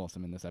so damn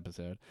wholesome in this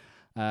episode.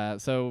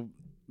 So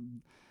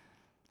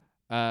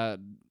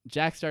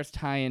Jack starts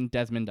tying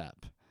Desmond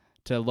up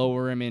to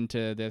lower him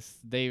into this.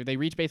 They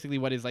reach basically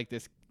what is like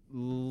this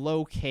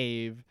low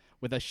cave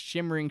with a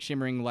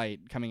shimmering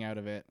light coming out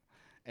of it.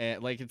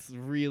 Like it's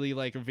really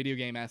like a video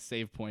game-ass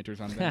save point or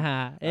something.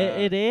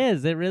 It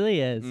is. It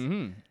really is.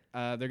 Mm-hmm.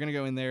 They're going to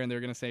go in there and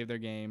they're going to save their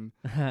game.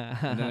 And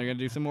then they're going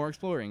to do some more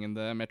exploring in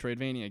the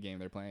Metroidvania game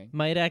they're playing.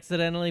 Might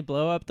accidentally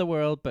blow up the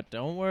world, but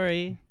don't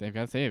worry. They've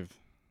got to save.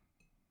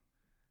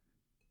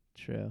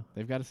 True.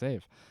 They've got to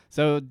save.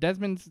 So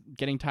Desmond's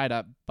getting tied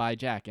up by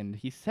Jack, and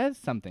he says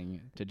something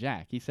to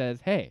Jack. He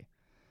says, hey,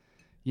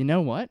 you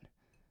know what?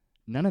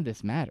 None of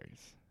this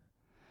matters.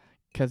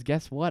 'Cause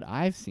guess what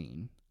I've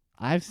seen?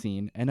 I've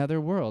seen another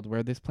world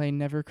where this plane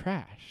never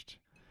crashed.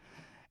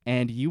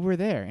 And you were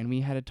there, and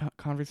we had a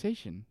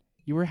conversation.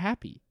 You were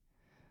happy.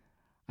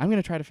 I'm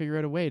going to try to figure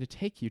out a way to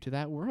take you to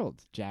that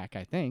world, Jack,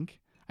 I think.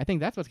 I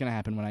think that's what's going to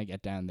happen when I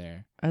get down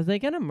there. Are they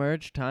going to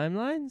merge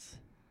timelines?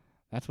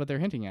 That's what they're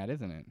hinting at,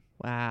 isn't it?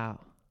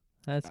 Wow.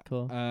 That's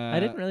cool. I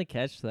didn't really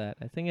catch that.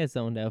 I think I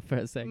zoned out for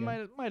a second.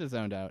 Might have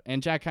zoned out.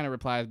 And Jack kind of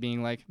replies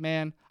being like,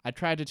 man, I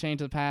tried to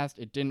change the past.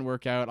 It didn't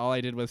work out. All I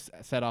did was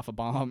set off a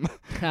bomb.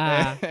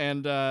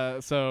 And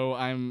so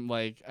I'm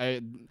like,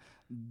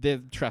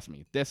 trust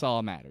me, this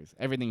all matters.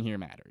 Everything here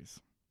matters.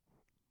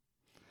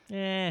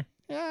 Yeah,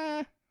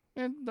 it's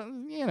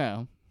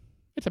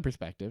a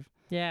perspective.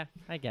 Yeah,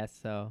 I guess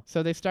so.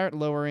 So they start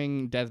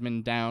lowering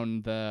Desmond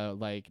down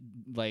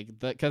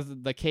because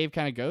the cave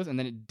kind of goes and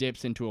then it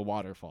dips into a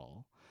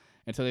waterfall.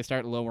 And so they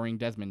start lowering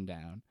Desmond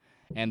down.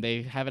 And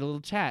they have a little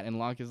chat, and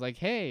Locke is like,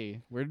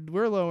 hey, we're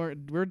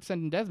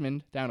sending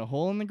Desmond down a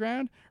hole in the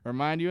ground.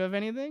 Remind you of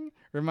anything?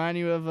 Remind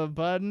you of a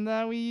button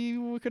that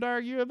we could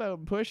argue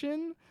about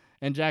pushing?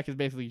 And Jack is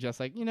basically just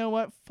like, you know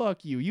what?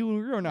 Fuck you.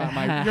 You're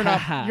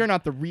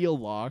not the real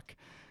Locke.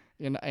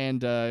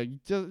 And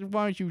just,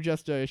 why don't you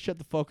just shut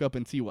the fuck up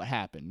and see what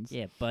happens?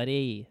 Yeah,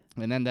 buddy.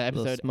 And then the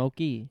episode,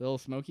 little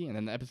smoky, and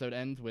then the episode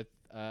ends with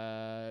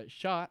a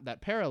shot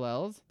that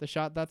parallels the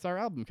shot that's our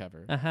album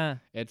cover.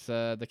 It's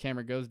the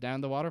camera goes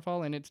down the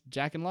waterfall, and it's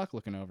Jack and Locke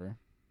looking over.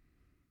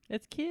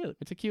 It's cute.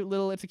 It's a cute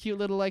little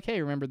like,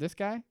 hey, remember this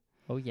guy?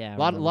 Oh yeah,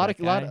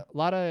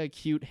 lot of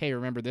cute, hey,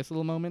 remember this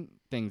little moment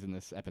things in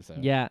this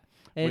episode. Yeah,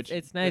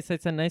 it's nice.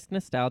 It's a nice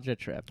nostalgia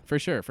trip. For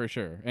sure.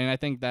 And I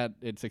think that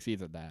it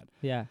succeeds at that.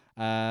 Yeah.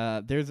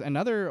 There's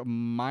another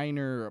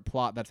minor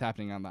plot that's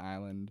happening on the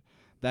island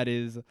that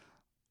is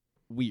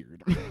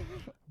weird.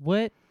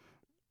 What?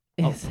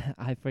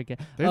 I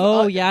forget.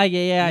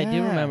 Yeah. I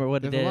do remember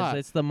what it is.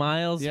 It's the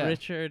Miles,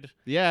 Richard.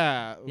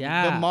 Yeah.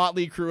 The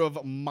motley crew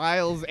of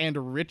Miles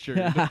and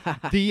Richard.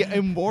 The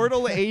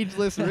immortal,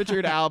 ageless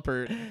Richard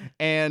Alpert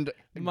and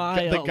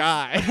Miles. the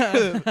guy.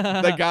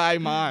 The guy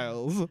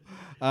Miles.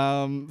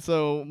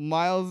 So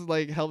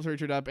Miles helps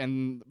Richard up,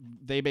 and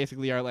they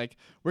basically are like,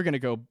 we're going to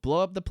go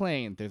blow up the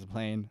plane. There's a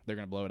plane. They're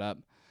going to blow it up.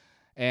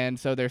 And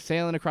so they're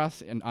sailing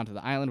across and onto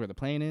the island where the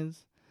plane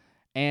is.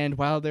 And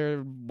while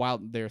they're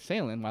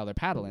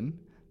paddling,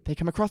 they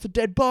come across a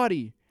dead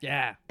body.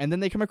 Yeah. And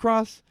then they come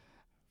across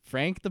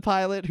Frank, the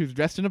pilot, who's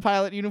dressed in a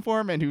pilot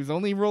uniform and whose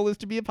only role is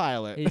to be a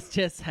pilot. He's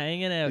just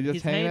hanging out.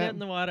 He's hanging out in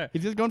the water.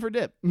 He's just going for a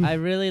dip. I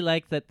really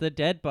like that the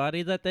dead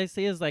body that they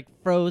see is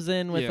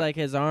frozen with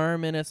his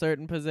arm in a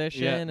certain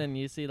position, and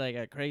you see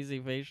a crazy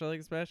facial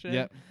expression.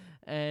 Yep.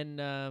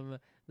 And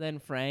then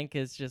Frank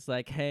is just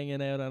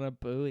hanging out on a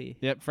buoy.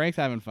 Yep, Frank's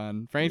having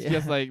fun. Frank's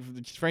just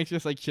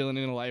chilling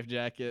in a life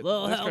jacket.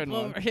 Little help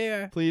over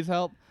here. Please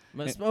help.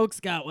 My smokes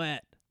got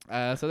wet.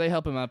 So they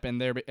help him up,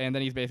 and then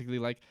he's basically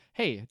like,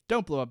 "Hey,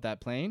 don't blow up that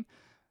plane.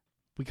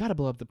 We gotta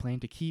blow up the plane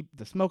to keep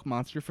the smoke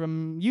monster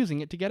from using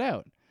it to get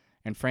out."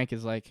 And Frank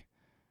is like,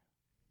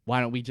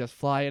 "Why don't we just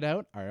fly it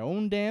out our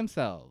own damn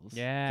selves?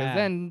 Yeah. Because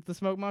then the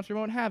smoke monster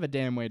won't have a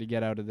damn way to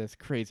get out of this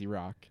crazy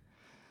rock."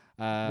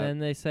 Then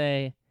they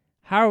say,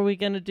 "How are we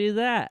gonna do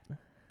that?"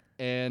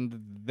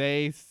 And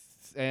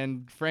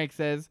Frank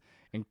says,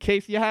 In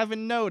case you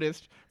haven't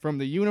noticed, from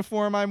the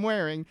uniform I'm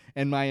wearing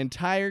and my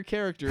entire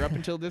character up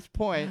until this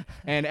point,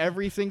 and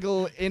every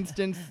single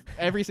instance,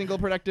 every single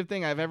productive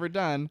thing I've ever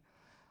done,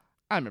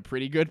 I'm a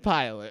pretty good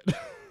pilot.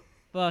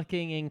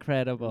 Fucking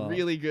incredible.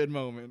 Really good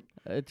moment.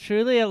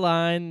 Truly a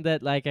line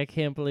that, like, I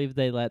can't believe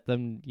they let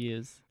them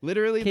use.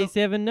 Literally. In case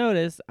you haven't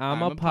noticed,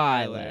 I'm a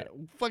pilot.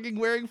 Fucking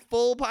wearing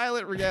full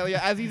pilot regalia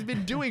as he's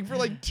been doing for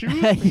like 2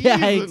 seasons.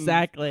 Yeah,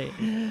 exactly.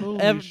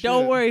 Shit.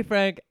 Don't worry,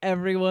 Frank.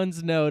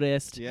 Everyone's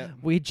noticed. Yep.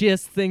 We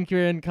just think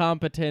you're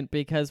incompetent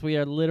because we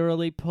are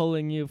literally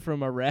pulling you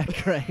from a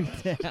wreck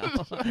right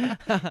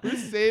now. We're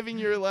saving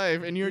your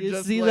life, and you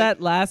just see like,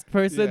 that last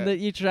person that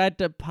you tried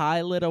to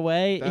pilot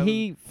away?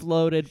 He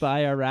floated by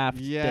a raft.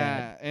 Yeah,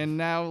 dead. and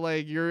now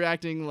like you're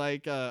acting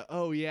like,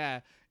 oh yeah,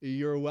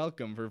 you're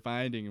welcome for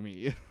finding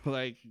me.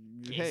 Like,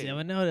 In hey, case you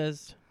haven't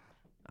noticed,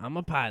 I'm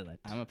a pilot.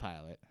 I'm a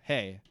pilot.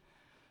 Hey.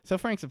 So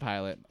Frank's a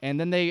pilot, and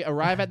then they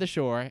arrive at the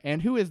shore,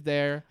 and who is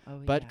there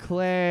but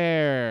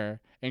Claire?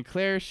 And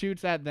Claire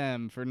shoots at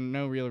them for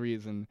no real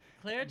reason.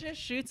 Claire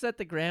just shoots at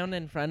the ground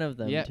in front of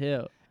them,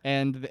 too.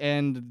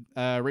 And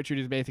Richard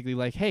is basically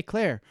like, hey,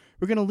 Claire,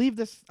 we're going to leave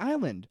this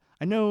island.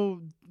 I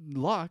know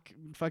Locke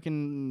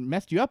fucking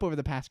messed you up over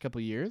the past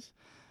couple years,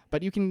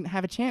 but you can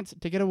have a chance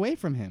to get away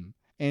from him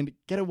and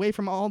get away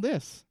from all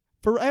this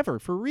forever,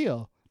 for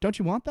real. Don't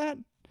you want that?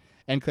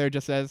 And Claire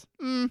just says,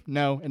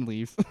 no, and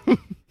leaves.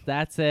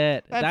 That's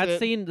it. That's it.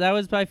 Scene, that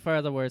was by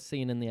far the worst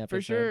scene in the episode.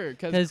 For sure.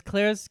 Because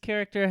Claire's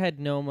character had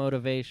no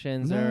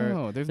motivations.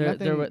 No, there's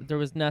nothing. There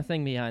was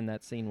nothing behind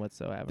that scene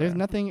whatsoever. There's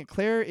nothing.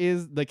 Claire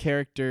is the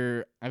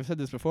character. I've said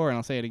this before, and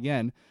I'll say it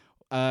again.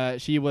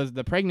 She was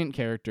the pregnant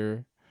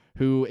character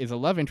who is a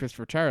love interest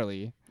for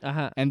Charlie.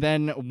 And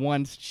then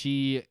once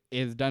she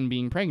is done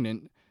being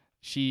pregnant,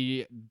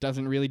 she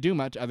doesn't really do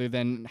much other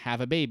than have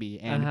a baby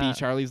and be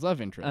Charlie's love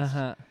interest.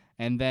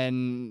 And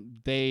then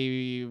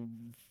they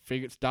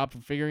stop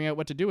figuring out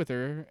what to do with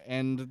her,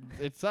 and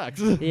it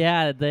sucks.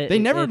 Yeah. They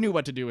never knew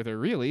what to do with her,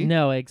 really.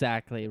 No,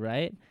 exactly,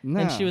 right?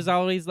 No. And she was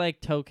always, like,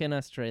 token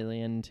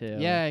Australian, too.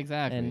 Yeah,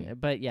 exactly.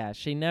 But, yeah,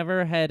 she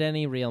never had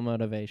any real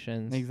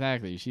motivations.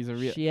 Exactly. She's a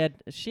real... She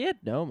had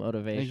no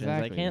motivations.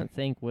 Exactly. I can't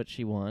think what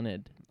she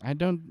wanted. I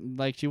don't...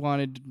 Like, she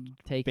wanted...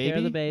 Take care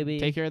of the baby.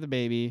 Take care of the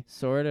baby.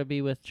 Sort of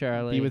be with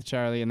Charlie. Be with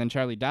Charlie, and then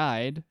Charlie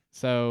died,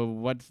 so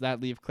what's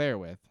that leave Claire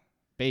with?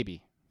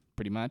 Baby.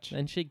 Pretty much.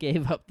 And she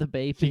gave up the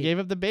baby. She gave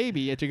up the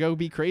baby to go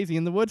be crazy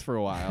in the woods for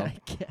a while. I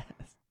guess.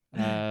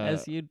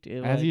 As you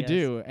do. As you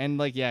do. And,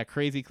 like, yeah,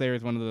 Crazy Claire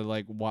is one of the,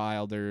 like,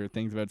 wilder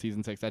things about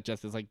Season 6 that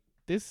just is, like,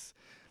 this...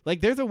 Like,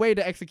 there's a way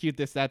to execute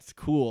this that's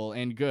cool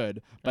and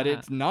good, but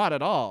it's not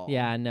at all.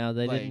 Yeah, no,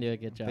 they didn't do a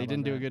good job. They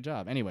didn't do a good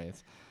job.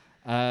 Anyways.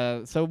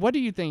 So what do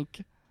you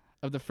think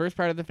of the first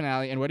part of the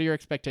finale, and what are your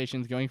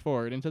expectations going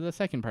forward into the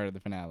second part of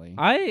the finale?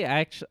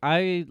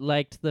 I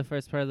liked the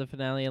first part of the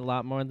finale a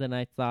lot more than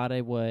I thought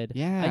I would.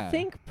 Yeah. I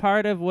think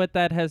part of what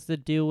that has to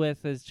do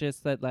with is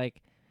just that,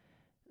 like,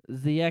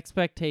 the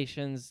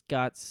expectations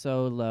got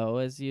so low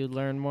as you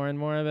learn more and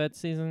more about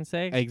Season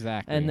 6.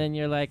 Exactly. And then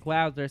you're like,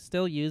 wow, they're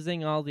still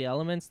using all the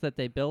elements that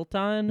they built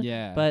on.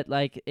 Yeah. But,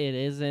 like, it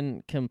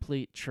isn't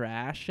complete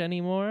trash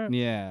anymore.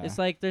 Yeah. It's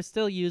like they're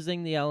still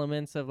using the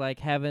elements of, like,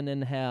 heaven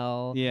and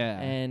hell. Yeah.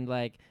 And,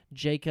 like,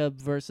 Jacob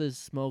versus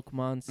Smoke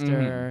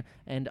Monster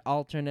and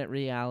alternate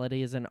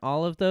realities. And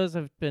all of those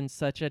have been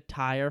such a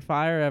tire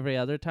fire every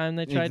other time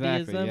they tried to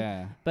use them.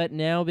 Yeah. But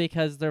now,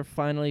 because they're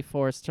finally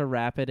forced to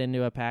wrap it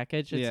into a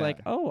package, it's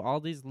like, oh,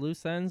 all these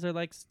loose ends are,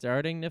 like,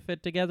 starting to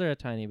fit together a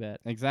tiny bit.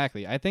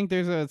 Exactly. I think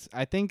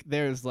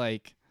there's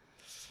like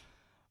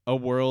a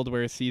world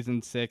where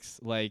Season 6,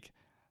 like,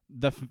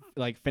 the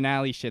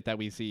finale shit that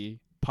we see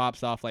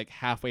pops off, like,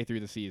 halfway through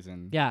the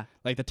season. Yeah.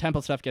 Like, the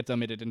temple stuff gets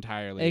omitted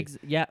entirely.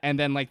 Yeah. And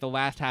then, like, the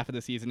last half of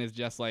the season is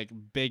just, like,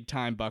 big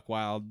time buck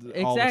wild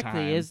Exactly. all the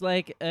time. Is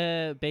like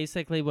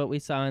basically what we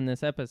saw in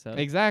this episode.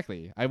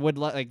 Exactly. I would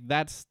like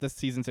that's the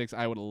Season 6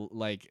 I would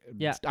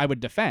I would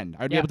defend.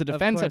 I would be able to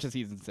defend such a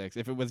Season 6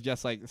 if it was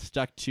just, like,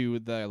 stuck to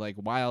the, like,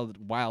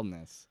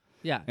 wildness.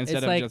 Yeah. Instead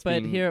it's of like, just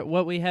but being... here,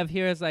 what we have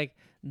here is, like,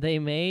 they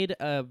made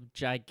a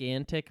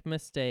gigantic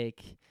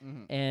mistake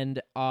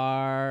and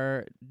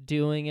are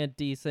doing a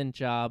decent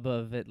job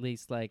of at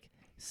least, like,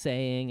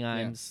 saying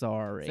I'm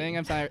sorry. Saying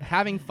I'm sorry.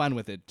 Having fun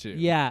with it, too.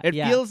 Yeah. It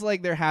feels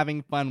like they're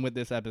having fun with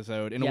this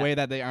episode in a way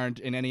that they aren't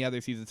in any other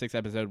Season 6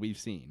 episode we've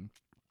seen.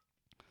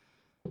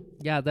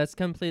 Yeah, that's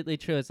completely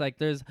true. It's like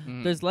there's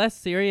less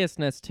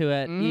seriousness to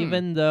it,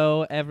 even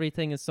though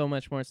everything is so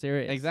much more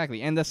serious.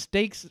 Exactly, and the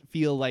stakes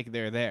feel like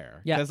they're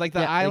there. Yeah, because, like,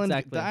 the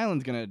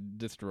island's gonna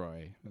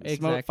destroy.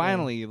 Exactly.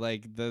 Finally,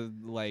 like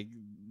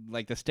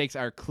the stakes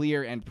are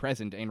clear and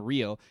present and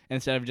real,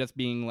 instead of just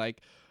being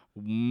like,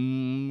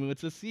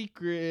 it's a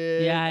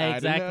secret. Yeah,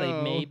 exactly. I don't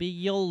know. Maybe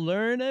you'll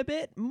learn a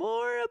bit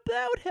more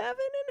about heaven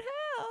and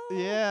hell.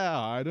 Yeah,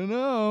 I don't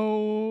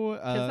know.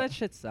 Because that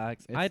shit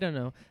sucks. I don't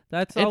know.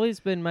 That's always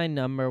been my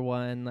number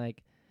one,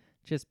 like,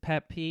 just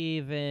pet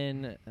peeve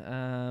in,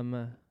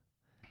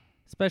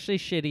 especially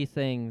shitty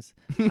things.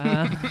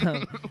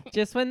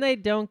 Just when they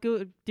don't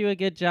do a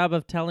good job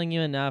of telling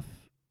you enough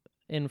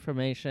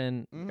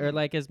information or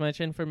like as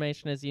much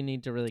information as you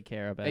need to really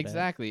care about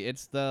exactly.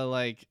 It's the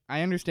like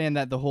I understand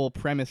that the whole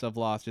premise of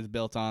Lost is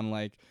built on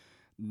like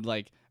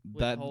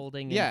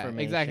withholding information.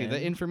 Exactly,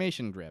 the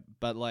information drip.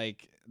 But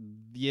like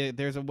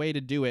there's a way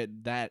to do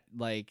it that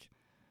like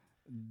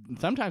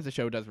sometimes the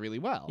show does really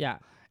well. Yeah.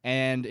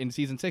 And in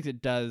season 6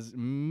 it does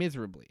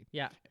miserably.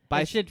 Yeah.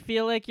 It should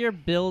feel like you're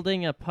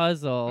building a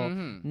puzzle,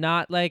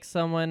 not like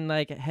someone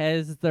like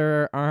has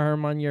their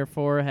arm on your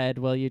forehead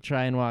while you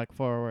try and walk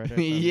forward. Or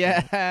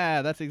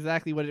yeah, that's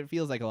exactly what it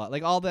feels like a lot.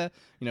 Like all the,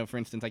 for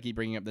instance, I keep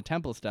bringing up the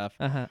temple stuff,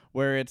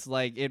 where it's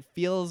like it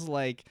feels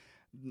like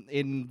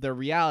in the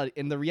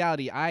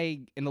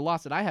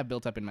Lost that I have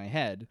built up in my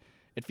head,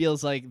 it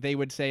feels like they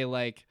would say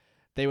like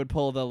they would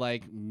pull the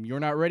like you're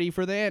not ready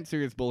for the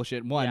answers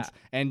bullshit once,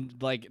 and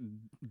like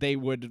they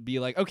would be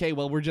like, okay,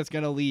 well we're just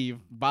gonna leave,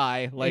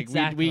 bye. Like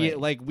exactly.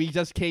 we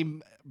just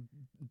came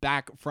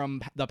back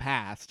from the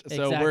past,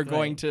 so we're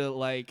going to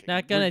like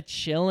not gonna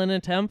chill in a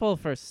temple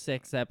for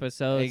 6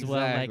 episodes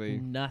while like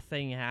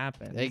nothing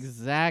happens.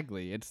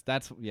 Exactly. It's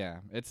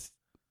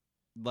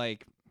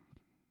like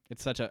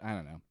it's such a I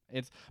don't know.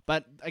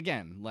 But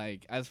again,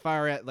 like as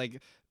far as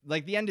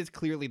like the end is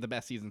clearly the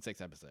best season 6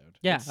 episode.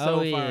 Yeah, it's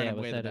so far and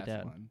away the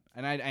best one.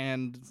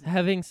 And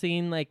having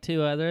seen like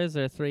 2 others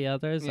or 3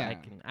 others, I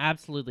can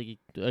absolutely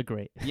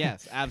agree.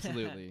 Yes,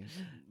 absolutely.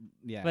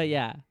 Yeah. But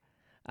yeah.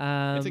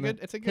 It's a good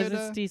because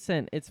it's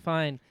decent. It's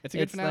fine. It's a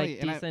good finale.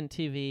 Like decent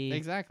TV.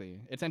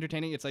 Exactly. It's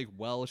entertaining. It's like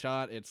well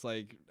shot. It's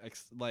like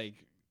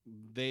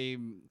they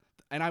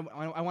and I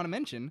want to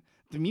mention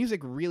the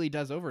music really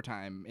does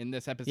overtime in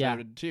this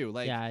episode too.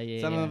 Like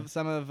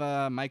some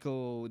of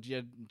Michael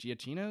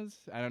Giacchino's,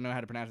 I don't know how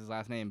to pronounce his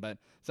last name, but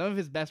some of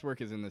his best work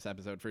is in this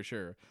episode for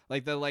sure.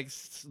 Like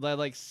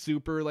the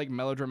super like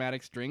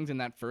melodramatic strings in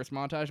that first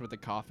montage with the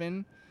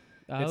coffin.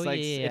 It's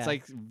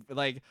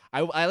like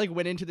I like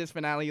went into this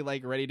finale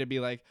like ready to be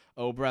like,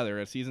 oh brother,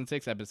 a season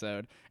 6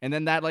 episode, and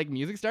then that like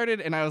music started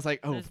and I was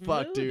like, oh there's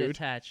fuck, mood dude.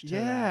 Attached to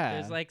that.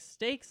 There's like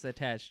stakes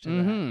attached to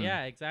that.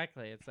 Yeah,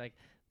 exactly. It's like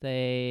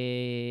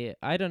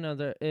I don't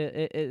know,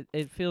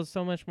 it feels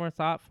so much more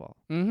thoughtful.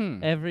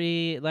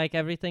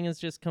 Everything is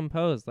just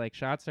composed. Like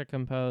shots are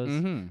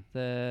composed.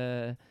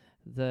 The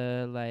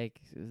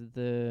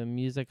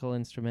musical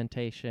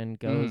instrumentation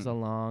goes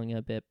along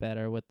a bit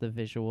better with the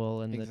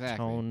visual and the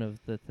tone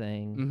of the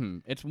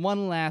thing. It's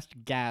one last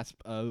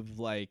gasp of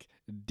like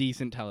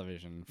decent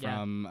television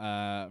from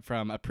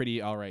a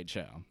pretty alright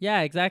show.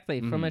 Yeah,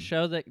 exactly. From a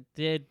show that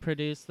did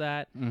produce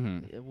that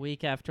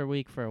week after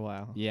week for a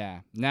while.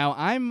 Yeah. Now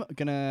I'm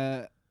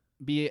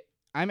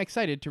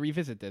excited to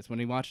revisit this when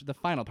we watch the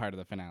final part of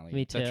the finale.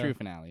 Me too. The true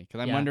finale.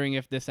 Because I'm wondering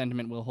if this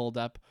sentiment will hold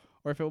up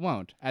or if it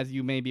won't. As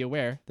you may be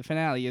aware, the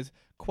finale is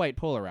quite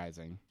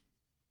polarizing.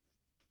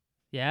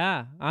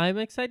 Yeah, I'm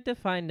excited to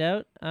find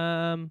out.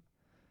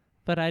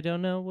 But I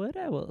don't know what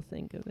I will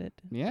think of it.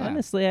 Yeah.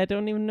 Honestly, I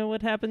don't even know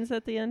what happens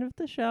at the end of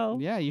the show.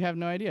 Yeah, you have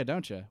no idea,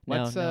 don't you?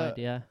 No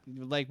idea.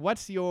 Like,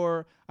 what's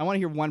your... I want to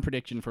hear one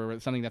prediction for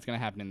something that's going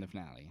to happen in the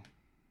finale.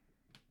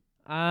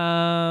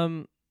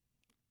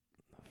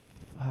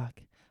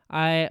 Fuck.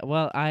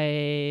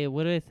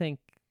 What do I think?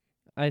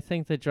 I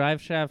think the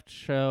Drive Shaft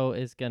show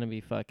is gonna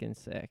be fucking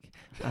sick.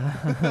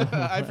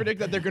 I predict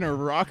that they're gonna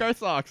rock our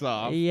socks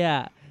off.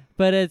 Yeah,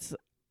 but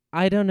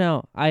I don't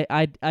know.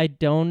 I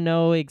don't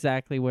know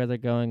exactly where they're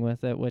going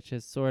with it, which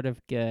is sort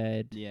of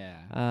good.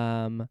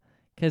 Yeah.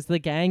 Because the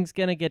gang's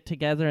gonna get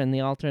together in the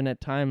alternate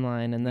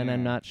timeline, and then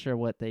I'm not sure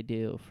what they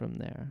do from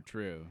there.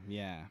 True.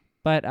 Yeah.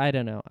 But I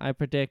don't know. I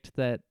predict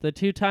that the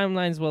 2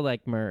 timelines will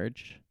like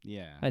merge.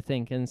 Yeah. I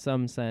think in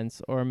some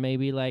sense, or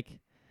maybe like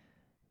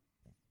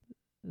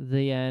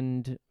the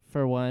end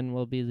for one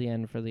will be the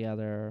end for the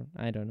other.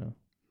 I don't know.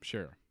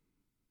 Sure.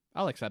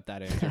 I'll accept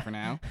that answer for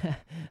now.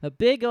 A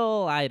big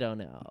ol' I don't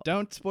know.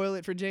 Don't spoil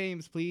it for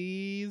James,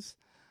 please.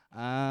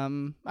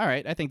 All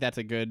right. I think that's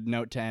a good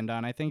note to end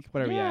on. I think.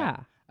 What are we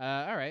at?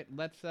 All right.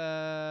 Let's.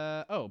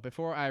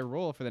 Before I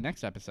roll for the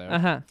next episode.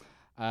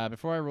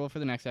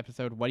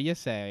 What do you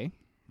say?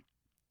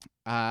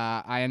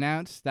 I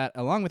announced that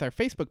along with our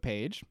Facebook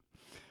page,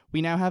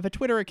 we now have a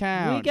Twitter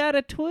account. We got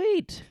a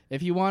tweet.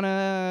 If you want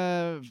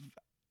to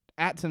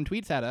at some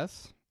tweets at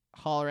us,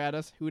 holler at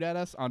us, hoot at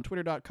us on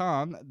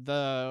twitter.com,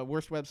 the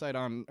worst website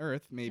on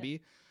earth,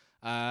 maybe.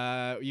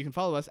 You can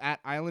follow us at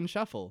Island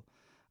Shuffle.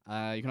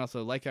 You can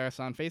also like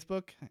us on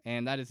Facebook,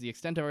 and that is the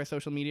extent of our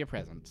social media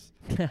presence.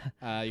 You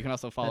can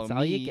also follow That's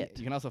all you get.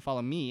 You can also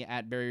follow me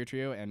at Barrier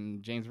Trio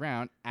and James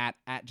Brown at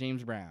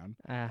James Brown.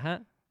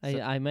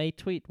 I may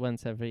tweet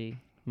once every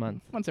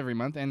month.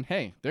 And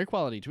hey, they're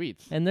quality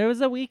tweets. And there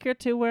was a week or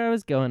 2 where I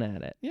was going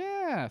at it.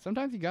 Yeah,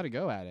 sometimes you got to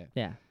go at it.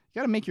 Yeah. You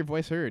got to make your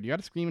voice heard. You got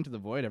to scream into the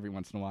void every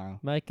once in a while.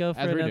 Might go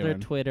for another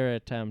Twitter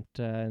attempt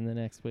in the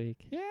next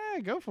week. Yeah,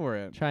 go for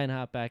it. Try and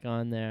hop back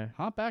on there.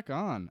 Hop back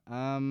on.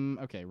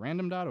 Okay,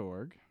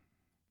 random.org.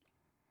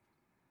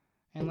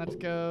 And let's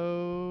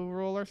go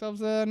roll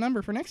ourselves a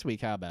number for next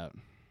week. How about?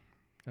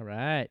 All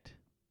right.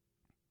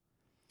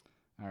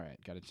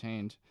 Got to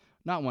change.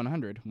 Not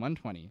 100,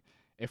 120.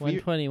 If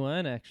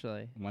 121,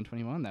 actually.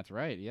 121, that's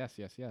right. Yes.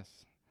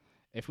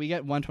 If we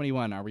get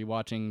 121, are we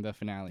watching the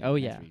finale Oh,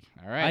 next yeah. week?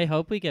 All right. I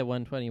hope we get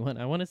 121.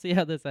 I want to see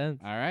how this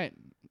ends. All right.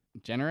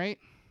 Generate.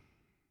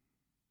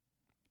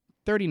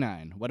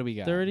 39. What do we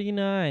got?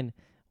 39.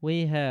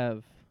 We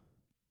have...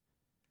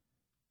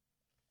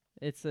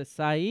 It's a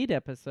Saeed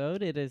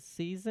episode. It is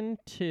season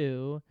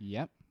 2.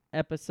 Yep.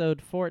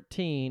 Episode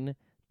 14,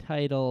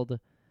 titled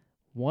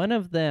One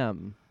of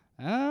Them.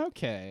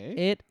 Okay.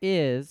 It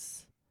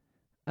is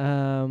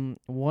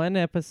one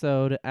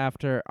episode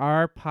after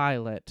our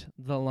pilot,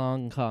 The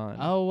Long Con.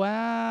 Oh,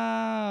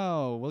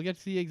 wow. We'll get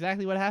to see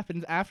exactly what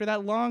happens after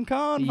that long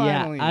con,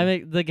 finally.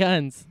 Yeah, the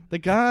guns. The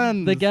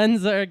guns. The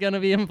guns are going to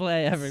be in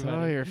play, everybody.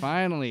 Sawyer,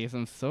 finally.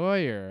 Some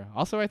Sawyer.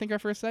 Also, I think our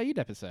first Saeed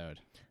episode.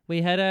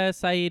 We had a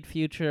Saeed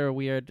Future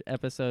weird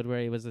episode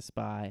where he was a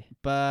spy.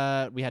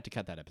 But we had to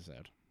cut that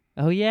episode.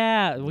 Oh,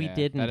 yeah. We Yeah,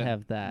 didn't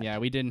have that. Yeah,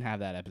 we didn't have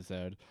that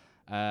episode.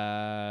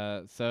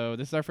 So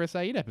this is our first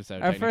Saeed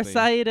episode. Our first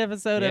Saeed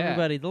episode,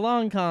 everybody. The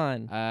Long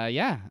Con.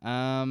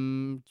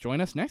 Join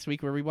us next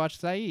week where we watch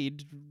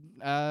Saeed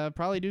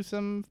probably do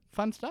some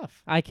fun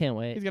stuff. I can't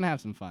wait. He's going to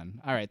have some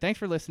fun. All right. Thanks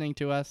for listening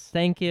to us.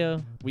 Thank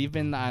you. We've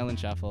been the Island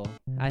Shuffle.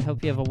 I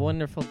hope you have a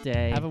wonderful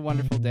day. Have a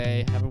wonderful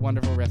day. Have a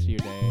wonderful rest of your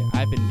day.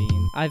 I've been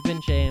Dean. I've been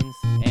James.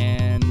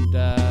 And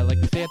like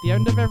we say at the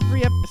end of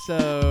every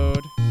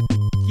episode,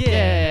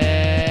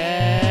 yeah.